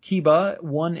 Bodyguard Kiba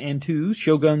 1 and 2,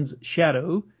 Shogun's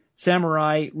Shadow,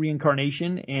 Samurai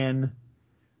Reincarnation, and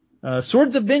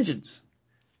Swords of Vengeance.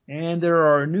 And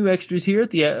there are new extras here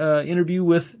at the interview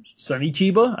with Sonny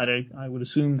Chiba. I would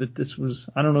assume that this was,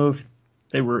 I don't know if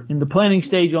they were in the planning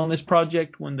stage on this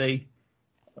project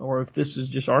or if this is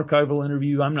just archival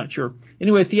interview. I'm not sure.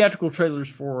 Anyway, theatrical trailers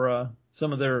for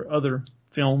some of their other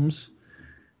films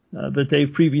that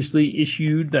they've previously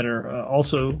issued that are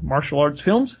also martial arts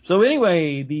films. So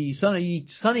anyway, the Sonny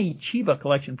Chiba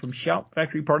collection from Shout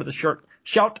Factory, part of the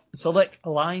Shout Select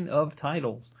line of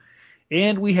titles.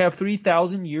 And we have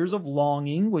 3,000 Years of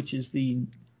Longing, which is the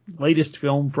latest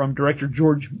film from director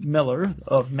George Miller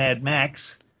of Mad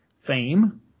Max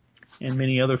fame and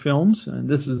many other films. And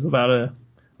this is about a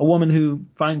woman who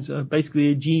finds basically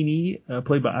a genie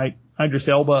played by Idris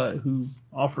Elba, who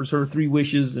offers her 3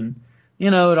 wishes, and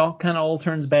it all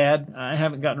turns bad. I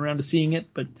haven't gotten around to seeing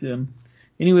it, but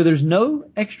anyway, there's no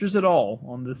extras at all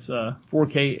on this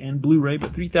 4K and Blu-ray,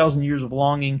 but 3,000 Years of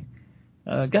Longing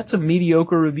got some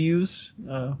mediocre reviews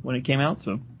when it came out,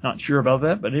 so not sure about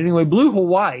that. But anyway, Blue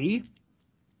Hawaii,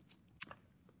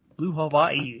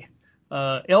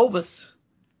 Elvis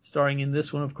starring in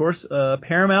this one, of course.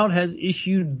 Paramount has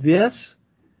issued this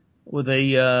with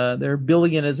they're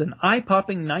billing it as an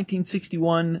eye-popping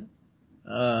 1961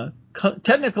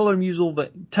 Technicolor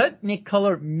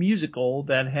musical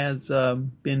that has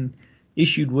been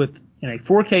issued in a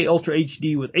 4K Ultra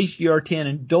HD with HDR10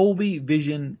 and Dolby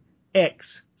Vision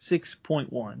X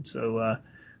 6.1. So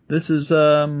this is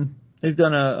they've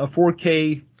done a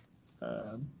 4K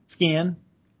scan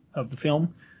of the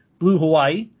film Blue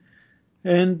Hawaii,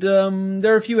 and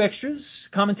there are a few extras.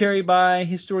 Commentary by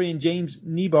historian James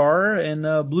Nebar,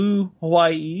 and Blue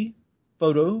Hawaii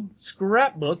photo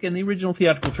scrapbook and the original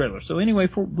theatrical trailer. So anyway,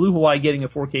 for Blue Hawaii getting a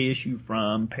 4K issue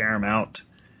from Paramount.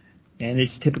 And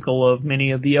it's typical of many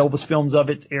of the Elvis films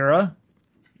of its era.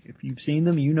 If you've seen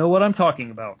them, you know what I'm talking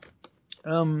about.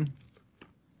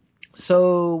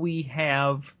 So we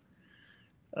have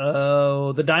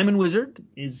The Diamond Wizard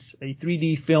is a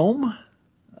 3D film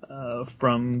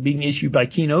from being issued by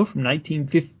Kino from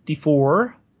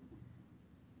 1954.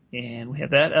 And we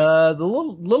have that. The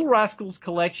Little Rascals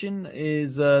collection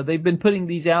is, they've been putting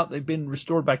these out. They've been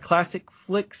restored by Classic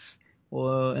Flicks,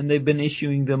 and they've been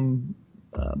issuing them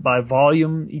by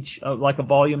volume, like a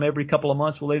volume every couple of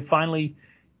months. Well, they've finally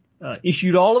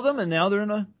issued all of them, and now they're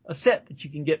in a set that you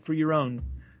can get for your own.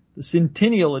 The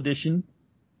Centennial Edition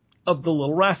of the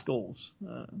Little Rascals.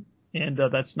 And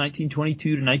that's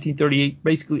 1922 to 1938,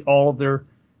 basically all of their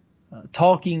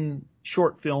talking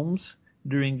short films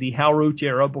during the Hal Roach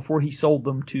era before he sold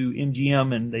them to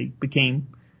MGM and they became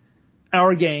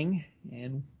Our Gang.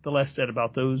 And the less said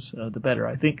about those, the better,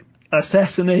 I think.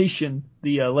 Assassination,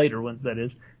 the later ones, that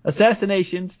is.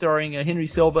 Assassination, starring Henry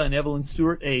Silva and Evelyn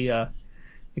Stewart, a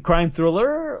crime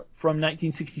thriller from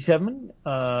 1967,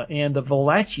 and the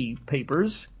Valachi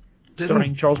Papers,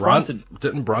 starring Charles Bronson.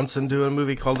 Didn't Bronson do a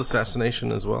movie called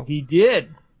Assassination as well? He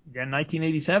did. Yeah,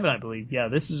 1987, I believe. Yeah,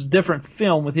 this is a different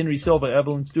film with Henry Silva,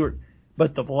 Evelyn Stewart.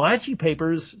 But the Valachi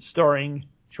Papers, starring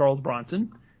Charles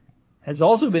Bronson, has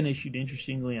also been issued,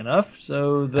 interestingly enough.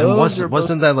 So those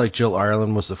wasn't that like Jill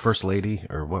Ireland was the first lady,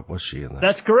 or what was she in that?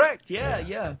 That's correct.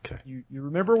 Yeah. Okay. You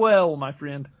remember well, my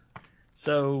friend.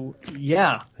 So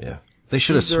yeah. Yeah. They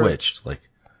should have switched. Like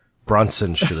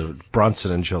Bronson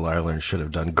and Jill Ireland should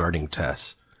have done Guarding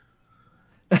Tess.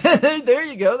 There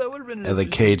you go. That would have been. And then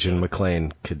Cage and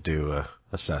McClane could do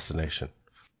Assassination.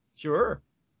 Sure.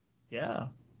 Yeah.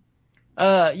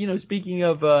 Speaking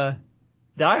of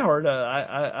Die Hard,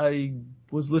 I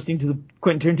was listening to the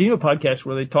Quentin Tarantino podcast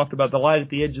where they talked about The Light at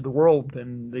the Edge of the World,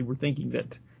 and they were thinking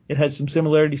that it has some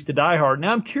similarities to Die Hard.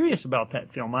 Now I'm curious about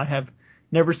that film. I have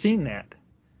never seen that,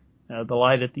 The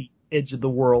Light at the Edge of the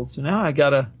World. So now I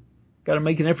gotta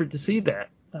make an effort to see that.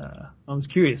 I was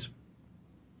curious.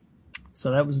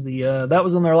 So that was that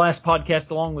was on their last podcast,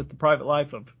 along with The Private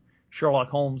Life of Sherlock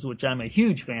Holmes, which I'm a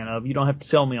huge fan of. You don't have to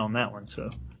sell me on that one.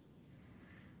 So.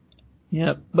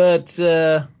 Yeah, but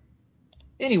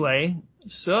anyway,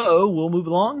 so we'll move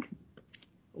along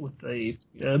with a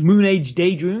Moon Age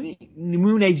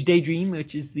Daydream,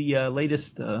 which is the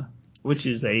latest, which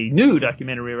is a new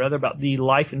documentary rather about the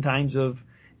life and times of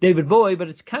David Bowie, but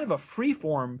it's kind of a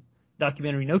freeform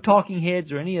documentary, no talking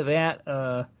heads or any of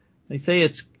that. They say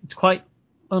it's quite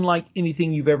unlike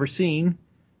anything you've ever seen.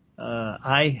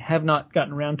 I have not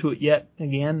gotten around to it yet.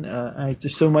 Again,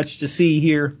 there's so much to see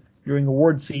here during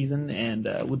award season and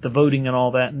with the voting and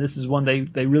all that, and this is one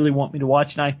they really want me to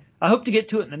watch, and I hope to get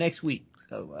to it in the next week.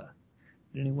 So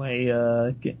anyway,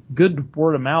 good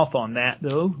word of mouth on that,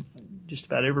 though. Just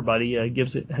about everybody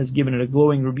has given it a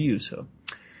glowing review. So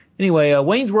anyway,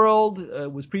 Wayne's World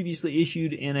was previously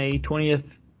issued in a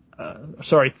 30th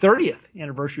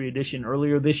anniversary edition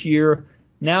earlier this year.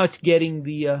 Now it's getting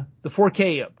the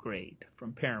 4K upgrade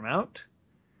from Paramount.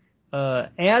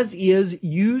 As is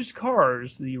Used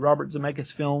Cars, the Robert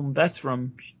Zemeckis film. That's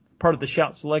from part of the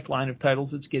Shout Select line of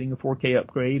titles. It's getting a 4K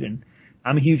upgrade, and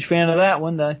I'm a huge fan of that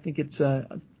one. I think it's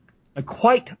a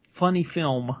quite funny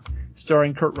film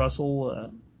starring Kurt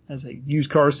Russell as a used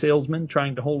car salesman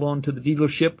trying to hold on to the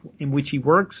dealership in which he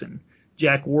works, and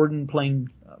Jack Warden playing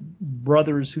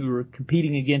brothers who are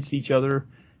competing against each other,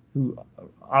 who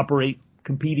operate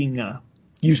competing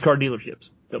used car dealerships.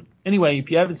 So anyway,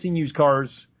 if you haven't seen Used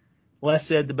Cars, less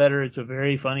said, the better. It's a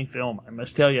very funny film, I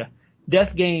must tell you.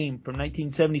 Death Game from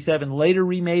 1977, later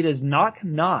remade as Knock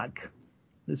Knock.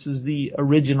 This is the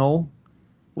original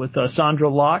with Sandra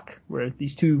Locke, where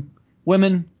these two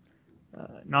women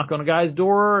knock on a guy's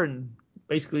door, and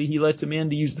basically he lets them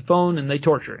in to use the phone, and they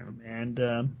torture him. And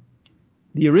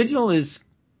the original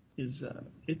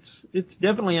it's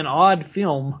definitely an odd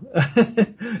film.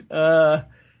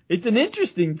 It's an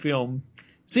interesting film.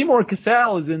 Seymour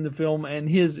Cassel is in the film, and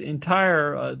his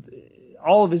entire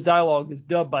all of his dialogue is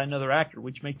dubbed by another actor,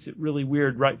 which makes it really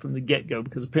weird right from the get-go,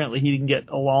 because apparently he didn't get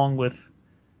along with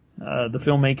the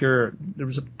filmmaker. There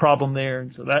was a problem there,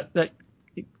 and so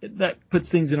that puts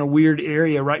things in a weird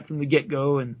area right from the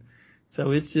get-go. And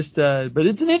so it's just but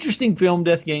it's an interesting film,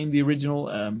 Death Game, the original.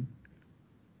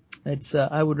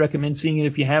 I would recommend seeing it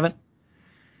if you haven't.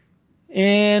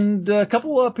 And a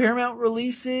couple of Paramount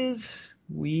releases.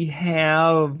 We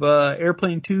have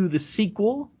Airplane 2, the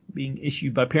sequel, being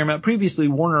issued by Paramount. Previously,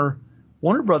 Warner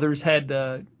Brothers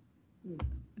had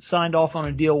signed off on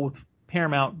a deal with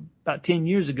Paramount about 10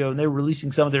 years ago, and they were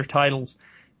releasing some of their titles,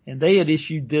 and they had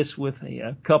issued this with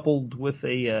coupled with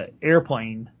a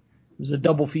Airplane. It was a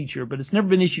double feature, but it's never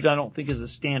been issued, I don't think, as a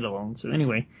standalone. So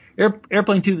anyway,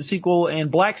 Airplane 2, the sequel,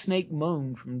 and Black Snake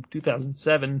Moan from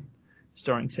 2007,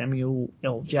 starring Samuel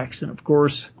L. Jackson, of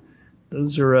course.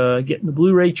 Those are getting the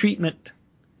Blu-ray treatment.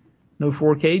 No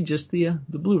 4K, just the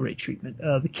Blu-ray treatment.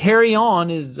 The Carry On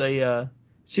is a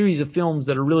series of films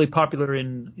that are really popular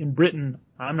in Britain.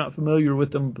 I'm not familiar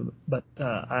with them, but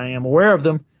I am aware of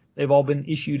them. They've all been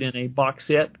issued in a box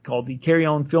set called the Carry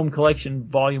On Film Collection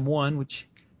Volume 1, which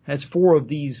has 4 of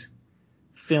these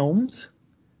films.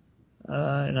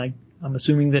 And I'm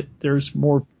assuming that there's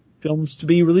more films to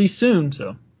be released soon.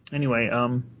 So anyway,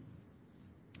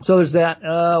 so there's that.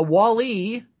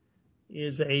 WALL-E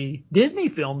is a Disney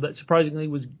film that surprisingly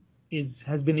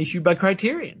has been issued by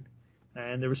Criterion.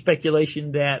 And there was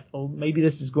speculation that maybe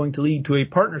this is going to lead to a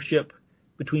partnership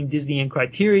between Disney and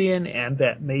Criterion, and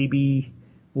that maybe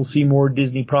we'll see more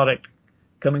Disney product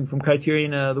coming from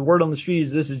Criterion. The word on the street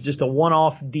is this is just a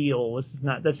one-off deal. That's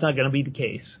not going to be the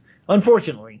case,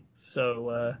 unfortunately.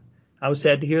 So I was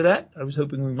sad to hear that. I was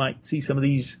hoping we might see some of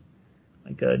these,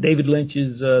 like David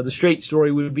Lynch's The Straight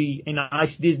Story would be a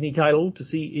nice Disney title to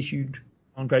see issued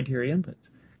on Criterion.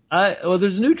 But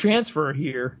there's a new transfer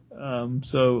here, and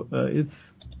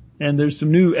there's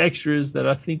some new extras that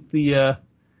I think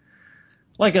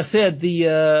like I said,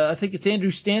 I think it's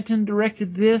Andrew Stanton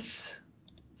directed this.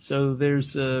 So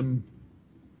there's, he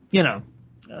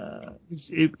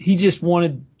just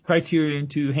wanted Criterion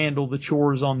to handle the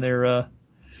chores on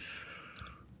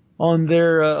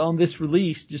on this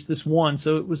release, just this one.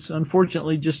 So it was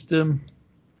unfortunately just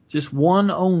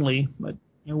one only. But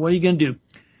what are you gonna do?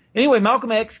 Anyway,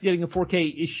 Malcolm X getting a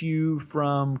 4K issue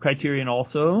from Criterion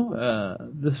also.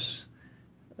 This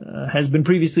has been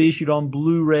previously issued on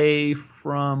Blu-ray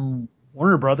from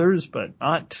Warner Brothers, but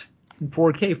not in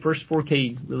 4K. First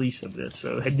 4K release of this.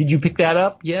 So did you pick that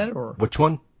up yet, or which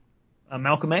one?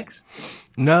 Malcolm X?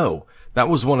 No, that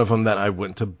was one of them that I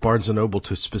went to Barnes and Noble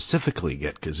to specifically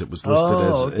get because it was listed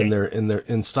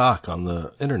in stock on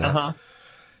the internet. Uh-huh.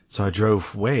 So I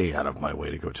drove way out of my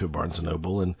way to go to Barnes and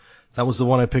Noble, and that was the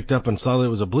one I picked up and saw that it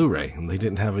was a Blu-ray, and they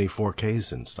didn't have any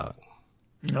 4Ks in stock.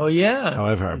 Oh yeah.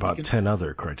 However, I bought 10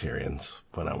 other Criterions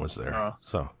when I was there.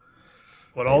 So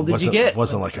what all did you get? It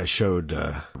wasn't like I showed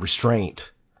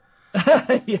restraint.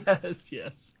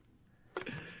 Yes.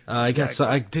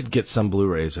 I did get some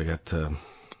Blu-rays. I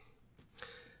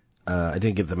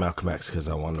didn't get the Malcolm X because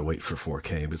I wanted to wait for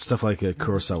 4K, but stuff like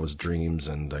Kurosawa's Dreams,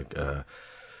 and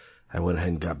I went ahead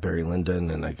and got Barry Lyndon,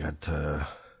 and I got a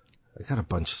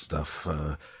bunch of stuff.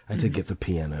 I did get the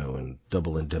Piano and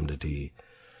Double Indemnity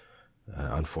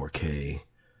on 4K.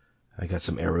 I got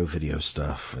some Arrow Video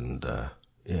stuff, and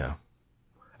yeah.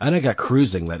 And I got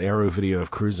Cruising, that Arrow Video of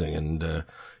Cruising, and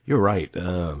you're right.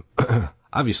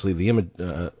 Obviously, the image,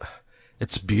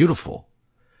 it's beautiful.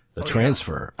 The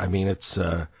transfer. Yeah. I mean, it's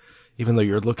even though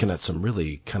you're looking at some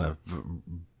really kind of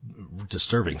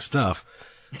disturbing stuff,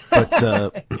 but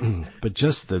but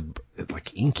just the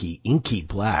like inky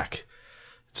black.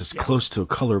 It's as close to a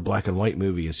color black and white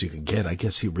movie as you can get. I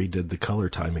guess he redid the color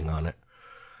timing on it,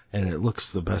 and it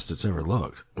looks the best it's ever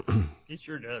looked. It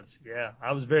sure does. Yeah,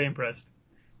 I was very impressed.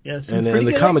 Yes, and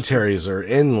the commentaries are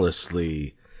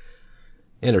endlessly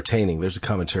entertaining. There's a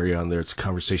commentary on there. It's a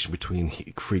conversation between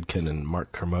Friedkin and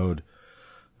Mark Kermode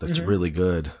that's really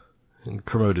good. And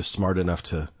Kermode is smart enough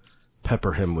to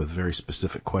pepper him with very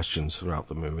specific questions throughout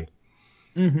the movie.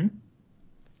 Mm-hmm.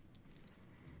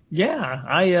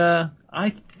 Yeah, I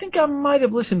think I might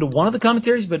have listened to one of the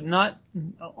commentaries, but not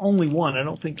only one.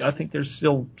 I think there's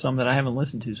still some that I haven't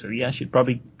listened to. So yeah, I should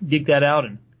probably dig that out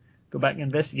and go back and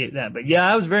investigate that. But yeah,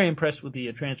 I was very impressed with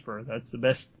the transfer. That's the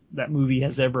best that movie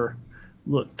has ever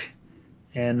looked.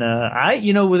 And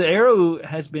with Arrow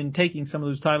has been taking some of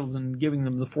those titles and giving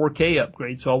them the 4K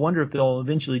upgrade. So I wonder if they'll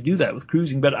eventually do that with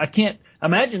Cruising. But I can't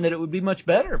imagine that it would be much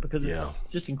better because it's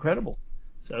just incredible.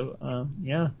 So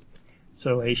yeah.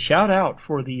 So a shout out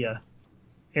for the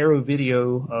Arrow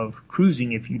Video of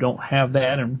Cruising if you don't have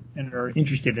that and are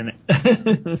interested in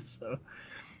it. So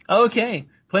okay.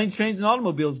 Planes, Trains, and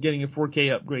Automobiles getting a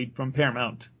 4K upgrade from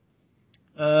Paramount.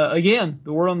 Again,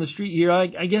 the word on the street here,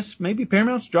 I guess maybe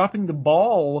Paramount's dropping the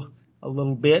ball a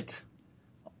little bit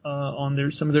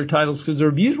on some of their titles because the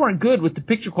reviews weren't good with the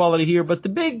picture quality here. But the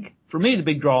big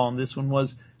draw on this one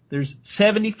was there's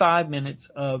 75 minutes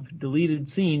of deleted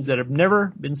scenes that have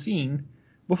never been seen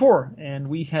before. And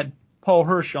we had Paul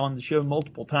Hirsch on the show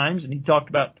multiple times, and he talked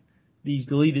about these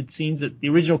deleted scenes. That the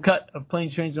original cut of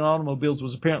Planes, Trains, and Automobiles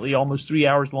was apparently almost 3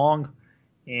 hours long.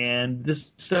 and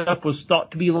this stuff was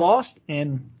thought to be lost,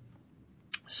 and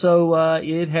so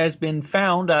it has been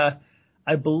found.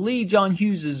 I believe John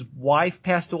Hughes' wife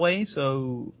passed away,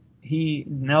 so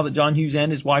now that John Hughes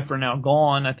and his wife are now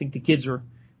gone, I think the kids are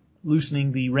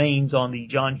loosening the reins on the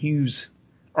John Hughes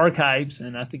archives,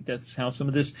 and I think that's how some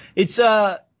of this. It's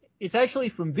actually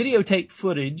from videotape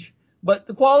footage, but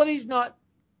the quality's not,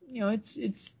 it's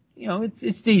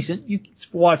decent. It's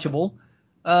watchable.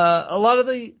 A lot of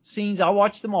the scenes, I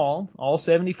watched them all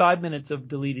 75 minutes of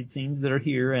deleted scenes that are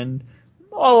here, and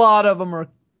a lot of them are,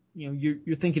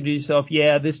 you're thinking to yourself,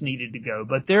 yeah, this needed to go.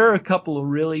 But there are a couple of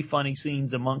really funny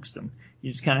scenes amongst them.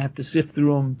 You just kind of have to sift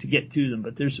through them to get to them.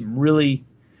 But there's some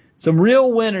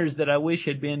real winners that I wish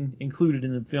had been included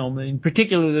in the film. In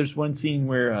particular, there's one scene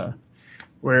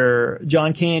where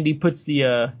John Candy puts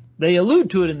they allude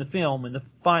to it in the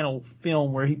final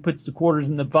film, where he puts the quarters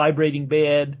in the vibrating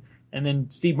bed, and then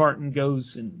Steve Martin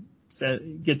goes and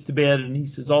gets to bed, and he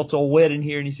says, "Oh, it's all wet in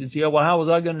here," and he says, "Yeah, well, how was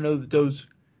I going to know that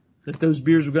those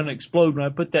beers were going to explode when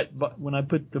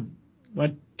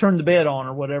I turned the bed on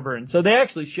or whatever?" And so they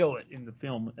actually show it in the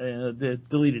film, the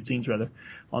deleted scenes rather,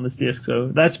 on this disc. So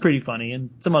that's pretty funny, and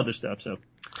some other stuff. So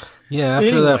yeah,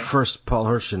 after that first Paul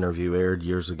Hirsch interview aired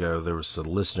years ago, there was a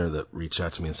listener that reached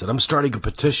out to me and said, "I'm starting a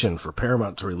petition for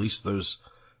Paramount to release the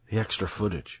extra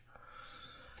footage."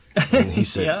 And he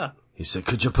said, yeah. He said,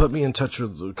 could you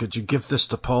give this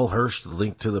to Paul Hirsch, the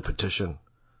link to the petition?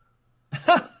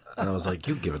 And I was like,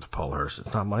 you give it to Paul Hirsch.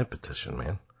 It's not my petition,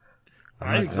 man.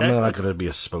 I'm not going to be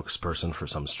a spokesperson for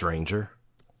some stranger.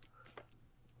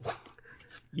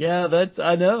 Yeah,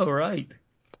 I know, right?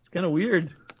 It's kind of weird.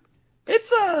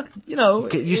 It's,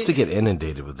 used to get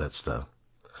inundated with that stuff.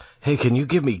 Hey, can you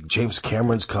give me James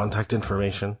Cameron's contact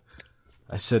information?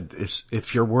 I said,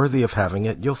 if you're worthy of having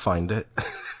it, you'll find it.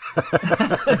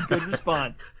 Good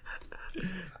response.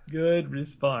 Good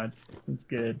response. That's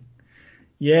good.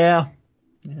 Yeah.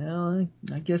 Well,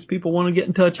 I guess people want to get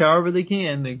in touch however they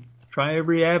can. They try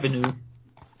every avenue.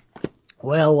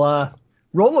 Well,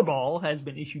 Rollerball has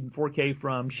been issued in 4K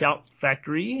from Shout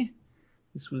Factory.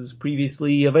 This was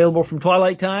previously available from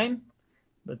Twilight Time,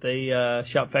 but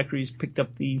Shout Factory's picked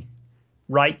up the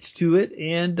rights to it,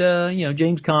 and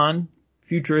James Caan,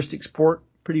 futuristic sport,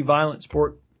 pretty violent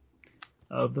sport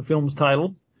of the film's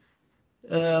title.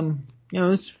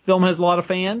 This film has a lot of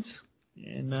fans,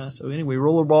 and so anyway,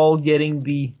 Rollerball getting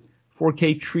the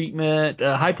 4K treatment.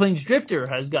 High Plains Drifter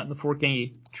has gotten the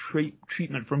 4K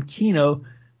treatment from Kino.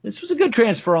 This was a good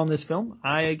transfer on this film.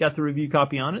 I got the review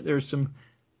copy on it. There's some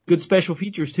good special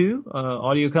features too.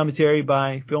 Audio commentary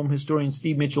by film historian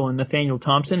Steve Mitchell and Nathaniel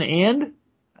Thompson, and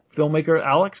filmmaker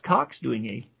Alex Cox doing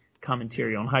a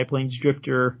commentary on High Plains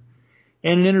Drifter,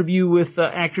 and an interview with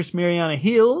actress Mariana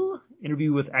Hill,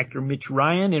 interview with actor Mitch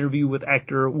Ryan, interview with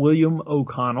actor William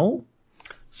O'Connell.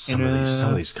 Some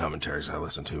of these commentaries I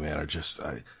listen to, man, are just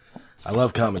I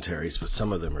love commentaries, but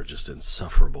some of them are just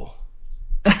insufferable.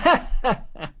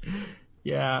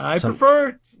 Yeah, I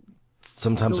prefer.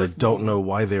 Sometimes I don't know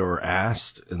why they were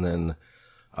asked, and then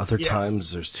other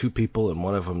times there's two people and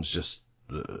one of them's just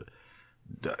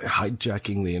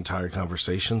hijacking the entire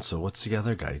conversation. So what's the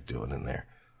other guy doing in there?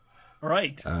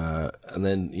 Right. And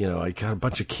then, I got a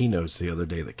bunch of keynotes the other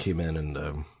day that came in,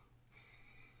 and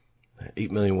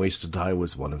 8 Million Ways to Die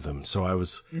was one of them. So I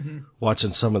was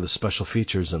watching some of the special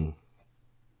features, and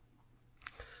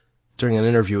during an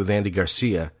interview with Andy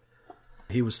Garcia,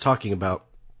 he was talking about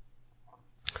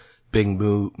being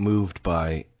moved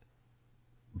by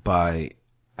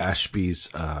Ashby's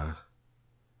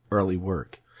early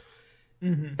work.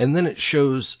 Mm-hmm. And then it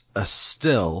shows a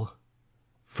still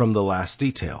from The Last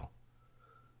Detail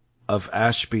of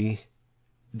Ashby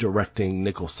directing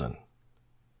Nicholson.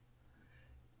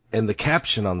 And the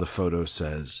caption on the photo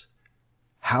says,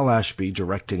 Hal Ashby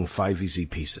directing 5 Easy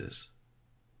Pieces.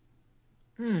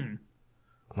 I'm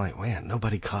like, man,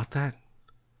 nobody caught that?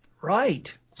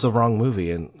 Right. It's the wrong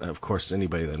movie, and of course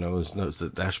anybody that knows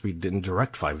that Ashby didn't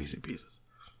direct 5 Easy Pieces.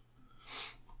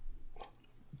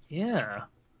 Yeah.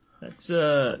 That's,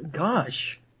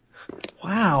 gosh.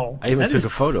 Wow. I even took a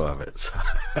photo of it. So.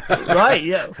 Right,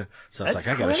 yeah. So I was like,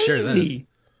 I gotta share this.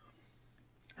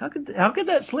 How could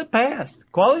that slip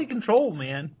past? Quality control,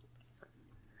 man.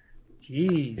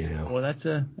 Jeez. Yeah. Well, that's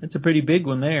a pretty big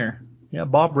one there. Yeah,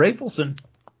 Bob Rafelson.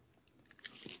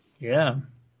 Yeah.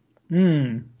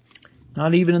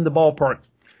 Not even in the ballpark.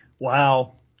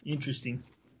 Wow. Interesting.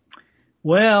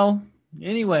 Well,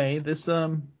 anyway, this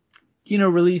Kino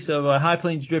release of High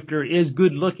Plains Drifter is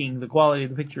good looking. The quality of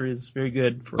the picture is very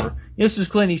good. This is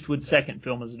Clint Eastwood's second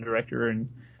film as a director, and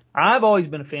I've always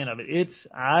been a fan of it.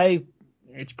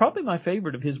 it's probably my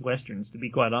favorite of his westerns, to be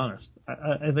quite honest.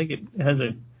 I think it has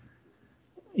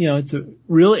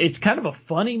it's kind of a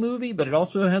funny movie, but it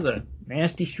also has a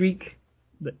nasty streak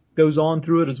that goes on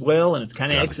through it as well, and it's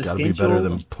kind of existential. Got to be better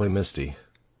than Play Misty.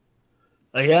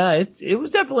 Yeah, it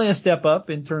was definitely a step up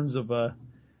in terms of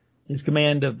his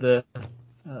command of the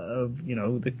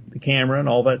camera and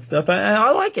all that stuff.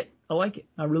 I like it.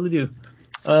 I really do.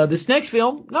 This next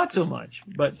film, not so much,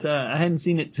 but I hadn't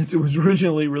seen it since it was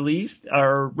originally released,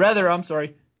 or rather, I'm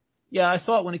sorry. Yeah, I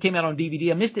saw it when it came out on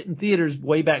DVD. I missed it in theaters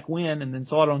way back when, and then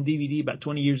saw it on DVD about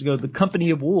 20 years ago. The Company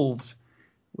of Wolves,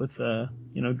 with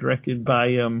directed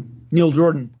by Neil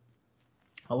Jordan.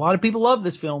 A lot of people love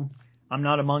this film. I'm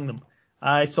not among them.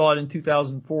 I saw it in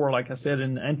 2004, like I said,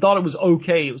 and thought it was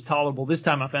okay. It was tolerable. This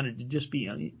time I found it to just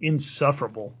be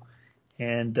insufferable,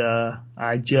 and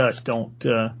I just don't.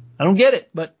 I don't get it.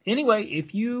 But anyway,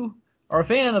 if you are a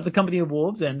fan of The Company of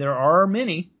Wolves, and there are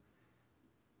many,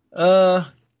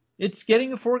 it's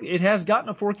getting it has gotten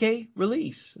a 4K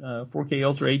release, 4K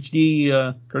Ultra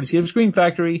HD, courtesy of Screen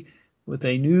Factory, with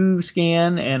a new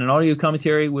scan and an audio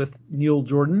commentary with Neil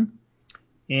Jordan.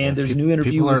 And there's a new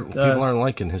interview people aren't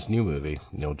liking his new movie,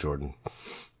 Neil Jordan.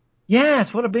 Yeah,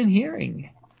 that's what I've been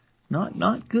hearing.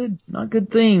 Not good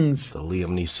things. The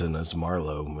Liam Neeson as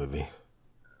Marlowe movie.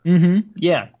 Mm-hmm.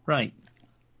 Yeah, right.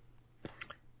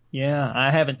 Yeah,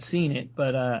 I haven't seen it,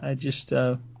 but I just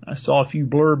I saw a few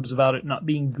blurbs about it not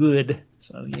being good.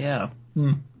 So yeah.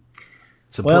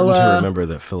 It's important to remember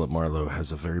that Philip Marlowe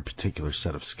has a very particular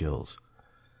set of skills.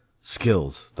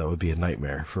 Skills that would be a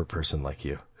nightmare for a person like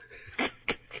you.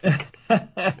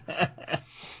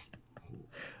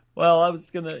 Well, I was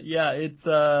gonna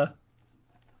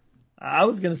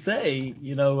say,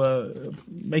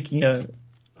 making a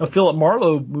Philip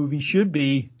Marlowe movie should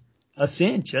be a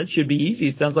cinch. That should be easy.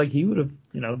 It sounds like he would have,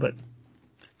 but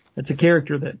it's a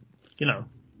character that,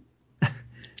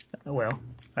 well,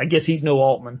 I guess he's no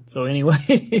Altman. So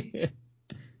anyway.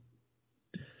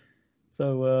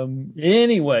 So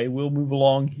anyway, we'll move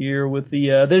along here with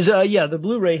the the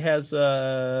Blu-ray has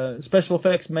special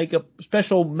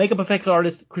makeup effects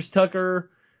artist Chris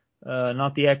Tucker,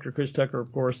 not the actor Chris Tucker,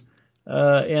 of course,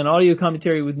 and audio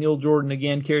commentary with Neil Jordan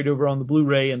again carried over on the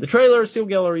Blu-ray, and the trailer, still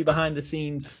gallery, behind the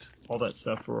scenes, all that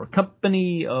stuff for A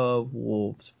Company of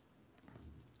Wolves.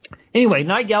 Anyway,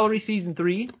 Night Gallery Season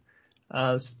 3,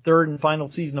 third and final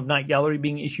season of Night Gallery,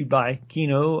 being issued by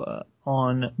Kino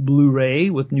on Blu-ray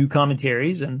with new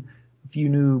commentaries and a few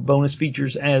new bonus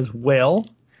features as well.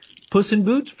 Puss in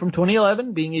Boots from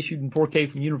 2011 being issued in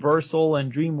 4K from Universal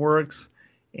and DreamWorks,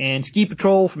 and Ski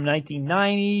Patrol from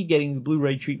 1990 getting the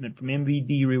Blu-ray treatment from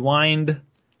MVD Rewind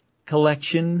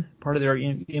collection, part of their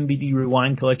MVD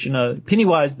Rewind collection.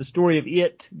 Pennywise, the story of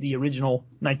It, the original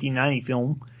 1990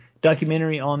 film,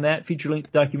 documentary on that,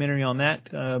 feature-length documentary on that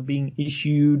being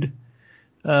issued.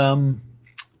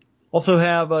 Also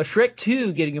have Shrek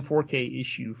 2 getting a 4K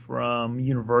issue from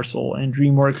Universal and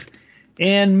DreamWorks.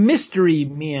 And Mystery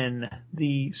Men,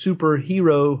 the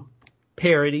superhero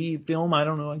parody film. I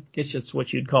don't know, I guess that's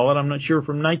what you'd call it. I'm not sure,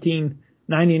 from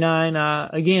 1999.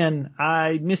 Again,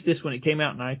 I missed this when it came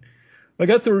out, and I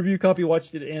got the review copy,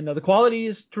 watched it, and the quality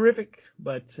is terrific,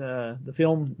 but the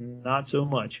film, not so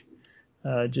much.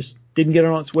 Just didn't get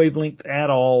on its wavelength at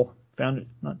all. Found it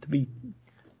not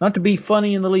to be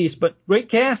funny in the least, but great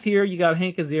cast here. You got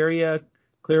Hank Azaria,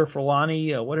 Claire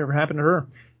Forlani, whatever happened to her,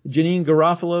 Janine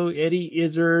Garofalo, Eddie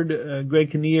Izzard,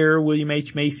 Greg Kinnear, William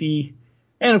H. Macy,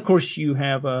 and of course you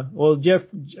have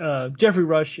Jeffrey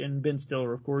Rush and Ben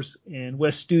Stiller, of course, and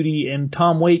Wes Studi and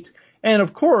Tom Waits, and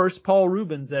of course Paul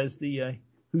Reubens as the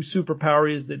whose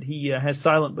superpower is that he has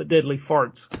silent but deadly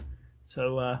farts.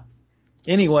 So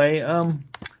anyway,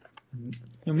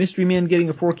 Mystery Men getting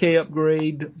a 4K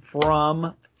upgrade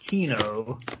from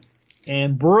Kino,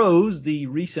 and Bros, the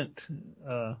recent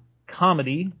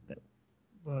comedy that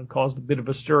caused a bit of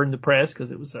a stir in the press because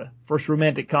it was a first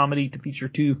romantic comedy to feature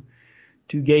two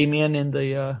gay men in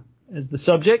as the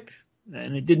subject,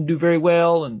 and it didn't do very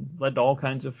well and led to all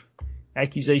kinds of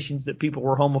accusations that people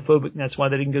were homophobic, and that's why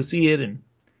they didn't go see it. And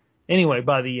anyway,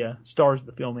 by the stars of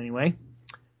the film anyway.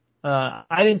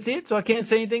 I didn't see it, so I can't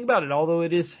say anything about it, although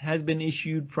it has been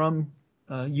issued from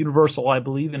Universal, I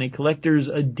believe, in a collector's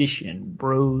edition,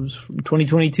 Bros, from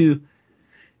 2022.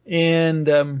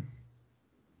 And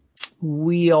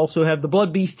we also have The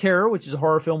Blood Beast Terror, which is a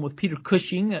horror film with Peter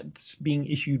Cushing, that's being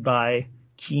issued by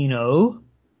Kino.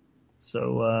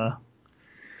 So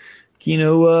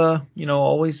Kino,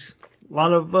 always a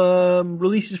lot of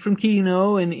releases from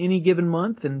Kino in any given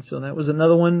month, and so that was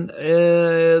another one.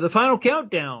 The Final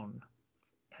Countdown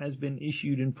has been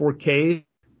issued in 4K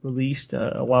released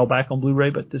a while back on Blu-ray,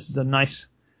 but this is a nice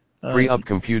Free up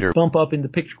computer. bump up in the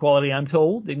picture quality, I'm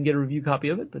told. Didn't get a review copy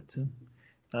of it, but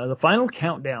The Final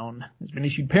Countdown has been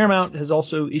issued. Paramount has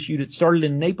also issued It Started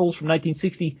in Naples from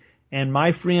 1960 and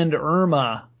My Friend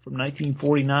Irma from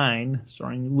 1949,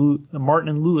 starring Martin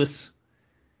and Lewis.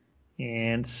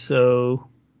 And so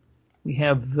we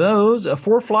have those.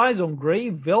 Four Flies on Grey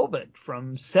Velvet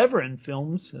from Severin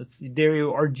Films. That's the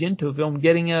Dario Argento film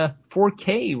getting a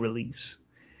 4K release.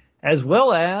 As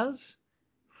well as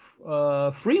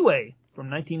Freeway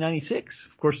from 1996,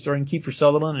 of course, starring Kiefer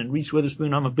Sutherland and Reese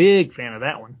Witherspoon. I'm a big fan of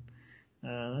that one.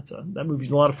 That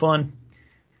movie's a lot of fun.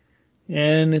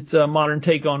 And it's a modern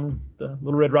take on the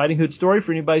Little Red Riding Hood story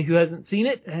for anybody who hasn't seen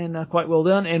it, and quite well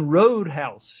done. And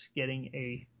Roadhouse getting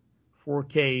a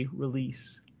 4K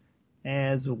release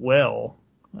as well.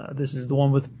 This is the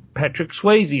one with Patrick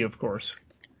Swayze, of course.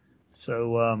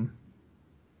 So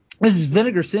this is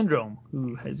Vinegar Syndrome,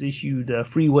 who has issued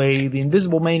Freeway, The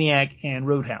Invisible Maniac, and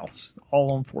Roadhouse,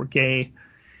 all on 4K.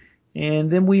 And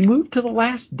then we move to the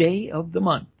last day of the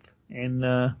month. And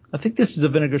I think this is a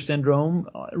Vinegar Syndrome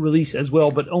release as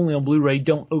well, but only on Blu-ray.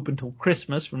 Don't Open Till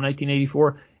Christmas from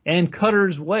 1984. And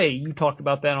Cutter's Way. You talked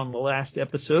about that on the last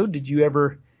episode. Did you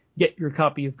ever get your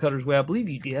copy of Cutter's Way? I believe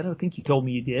you did. I think you told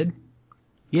me you did.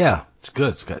 Yeah, it's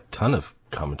good. It's got a ton of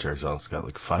commentaries on it. It's got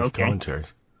like 5 commentaries.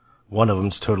 One of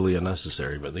them's totally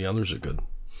unnecessary, but the others are good.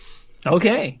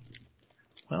 Okay.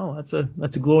 Well, that's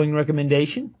a glowing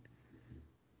recommendation.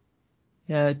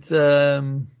 Yeah, it's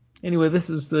anyway, this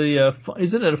is the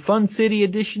isn't it a Fun City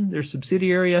edition? Their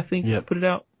subsidiary, I think, yep. Put it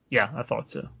out. Yeah, I thought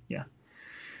so. Yeah.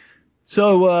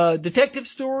 So, Detective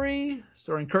Story,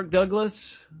 starring Kirk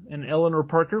Douglas and Eleanor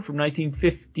Parker from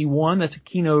 1951. That's a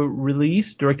Kino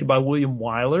release, directed by William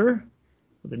Wyler,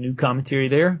 with a new commentary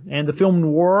there. And the film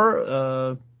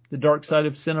Noir, The Dark Side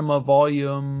of Cinema,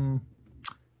 Volume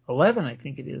 11, I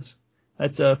think it is.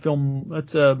 That's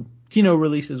a Kino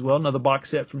release as well, another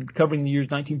box set from covering the years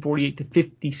 1948 to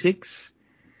 56.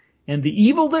 And The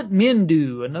Evil That Men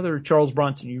Do, another Charles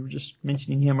Bronson. You were just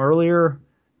mentioning him earlier.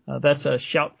 That's a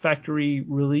Shout Factory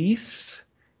release,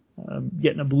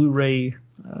 getting a Blu-ray,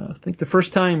 I think the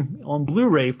first time on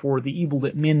Blu-ray for The Evil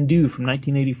That Men Do from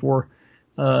 1984.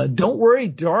 Don't Worry,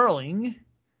 Darling,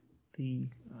 the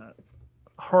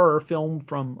horror film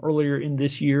from earlier in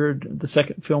this year, the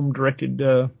second film directed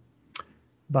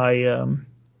by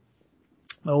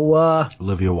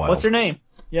Olivia Wilde. What's her name?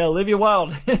 Yeah, Olivia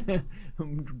Wilde.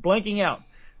 I'm blanking out.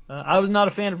 I was not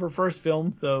a fan of her first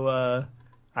film, so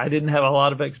I didn't have a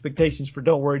lot of expectations for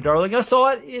Don't Worry, Darling. I saw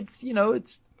it. It's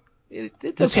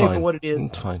okay fine. for what it is.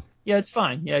 It's fine. Yeah, it's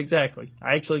fine. Yeah, exactly.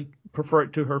 I actually prefer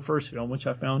it to her first film, which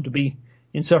I found to be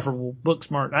insufferable.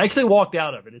 Booksmart. I actually walked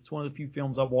out of it. It's one of the few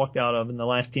films I've walked out of in the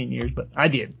last 10 years, but I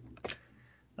did.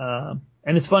 And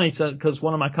it's funny because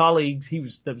one of my colleagues,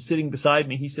 that was sitting beside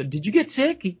me, he said, "Did you get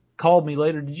sick?" He called me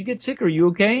later. "Did you get sick? Are you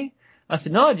okay?" I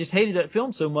said, "No, I just hated that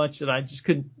film so much that I just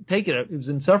couldn't take it. It was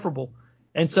insufferable."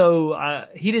 And so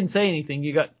he didn't say anything.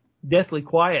 He got deathly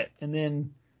quiet. And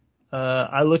then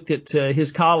I looked at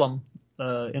his column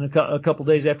in a couple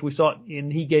days after we saw it,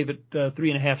 and he gave it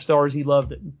 3.5 stars. He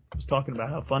loved it and was talking about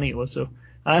how funny it was. So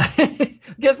I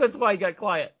guess that's why he got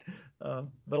quiet. But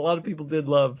a lot of people did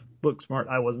love Booksmart.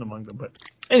 I wasn't among them. But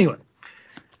anyway.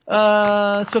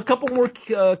 So a couple more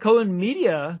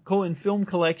Cohen Film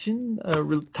Collection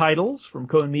titles from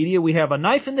Cohen Media. We have A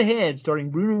Knife in the Head, starring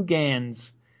Bruno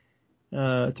Ganz.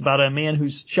 It's about a man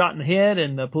who's shot in the head,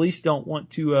 and the police don't want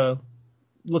to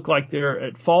look like they're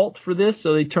at fault for this,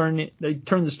 so they turn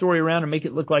the story around and make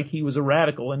it look like he was a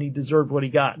radical and he deserved what he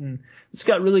got. And it's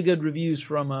got really good reviews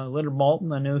from Leonard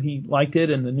Maltin. I know he liked it,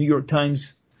 and the New York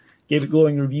Times gave it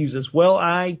glowing reviews as well.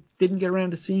 I didn't get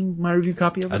around to seeing my review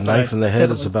copy of it. A Knife in the Head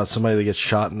is about somebody that gets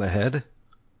shot in the head?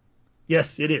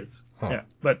 Yes, it is. Huh. Yeah,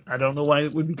 but I don't know why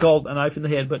it would be called A Knife in the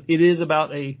Head, but it is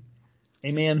about a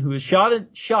man who is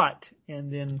shot,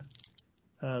 and then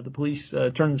the police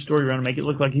turn the story around and make it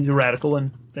look like he's a radical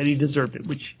and that he deserved it,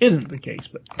 which isn't the case.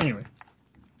 But anyway,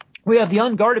 we have The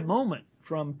Unguarded Moment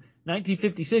from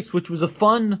 1956, which was a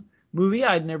fun movie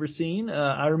I'd never seen.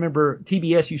 I remember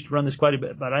TBS used to run this quite a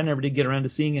bit, but I never did get around to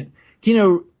seeing it.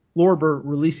 Kino Lorber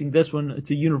releasing this one.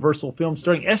 It's a Universal film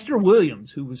starring Esther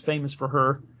Williams, who was famous for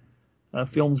her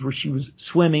films where she was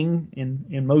swimming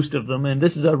in most of them. And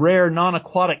this is a rare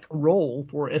non-aquatic role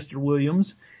for Esther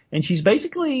Williams. And she's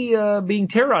basically being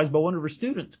terrorized by one of her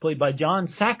students, played by John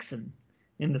Saxon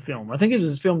in the film. I think it was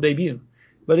his film debut.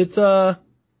 But it's I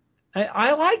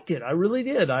liked it. I really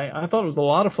did. I thought it was a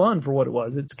lot of fun for what it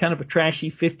was. It's kind of a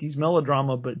trashy 50s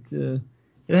melodrama, but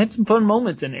it had some fun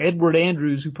moments. And Edward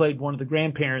Andrews, who played one of the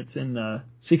grandparents in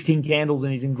 16 Candles,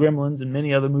 and he's in Gremlins and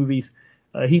many other movies,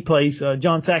 he plays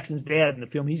John Saxon's dad in the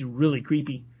film. He's really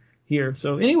creepy here.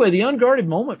 So anyway, The Unguarded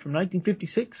Moment from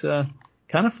 1956,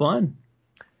 kind of fun.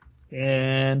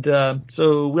 And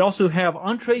so we also have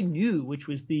Entre Nous, which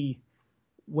was the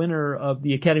winner of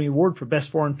the Academy Award for Best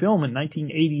Foreign Film in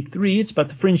 1983. It's about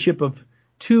the friendship of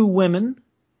two women.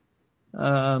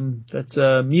 That's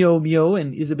Mio Mio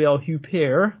and Isabelle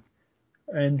Huppert,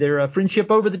 and their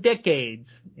friendship over the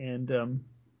decades. And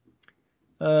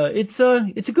it's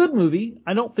a good movie.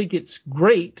 I don't think it's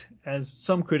great, as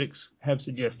some critics have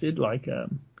suggested. Like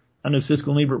I know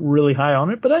Siskel and Ebert were really high on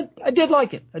it, but I did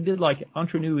like it.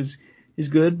 Entre Nous is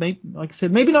good. Maybe, like I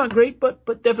said, maybe not great, but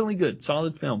definitely good.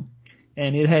 Solid film.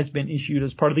 And it has been issued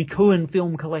as part of the Cohen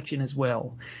Film Collection as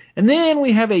well. And then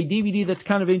we have a DVD that's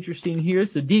kind of interesting here.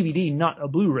 It's a DVD, not a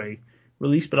Blu-ray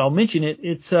release, but I'll mention it.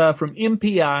 It's from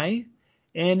MPI,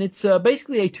 and it's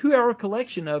basically a 2-hour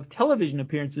collection of television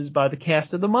appearances by the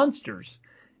cast of The Munsters.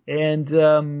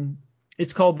 And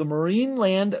it's called The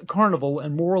Marineland Carnival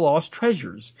and More Lost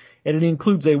Treasures. And it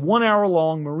includes a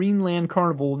 1-hour-long Marineland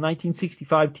Carnival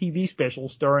 1965 TV special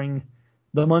starring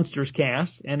the Munsters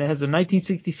cast, and it has a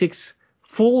 1966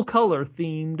 full-color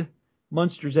themed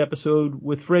Munsters episode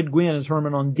with Fred Gwynne as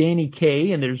Herman on Danny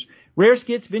Kaye, and there's rare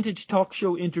skits, vintage talk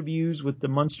show interviews with the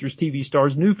Munsters TV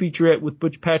stars, new featurette with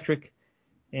Butch Patrick,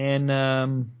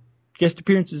 and guest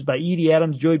appearances by Edie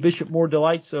Adams, Joey Bishop, more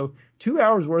delights. So 2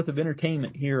 hours worth of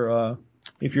entertainment here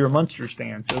if you're a Munsters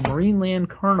fan. So Marineland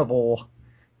Carnival,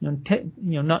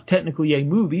 not technically a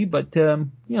movie, but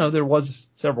there was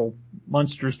several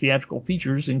Munsters theatrical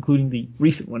features, including the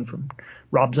recent one from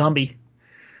Rob Zombie.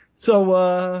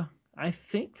 So I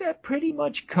think that pretty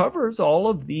much covers all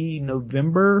of the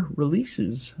November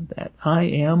releases that I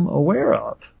am aware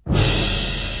of.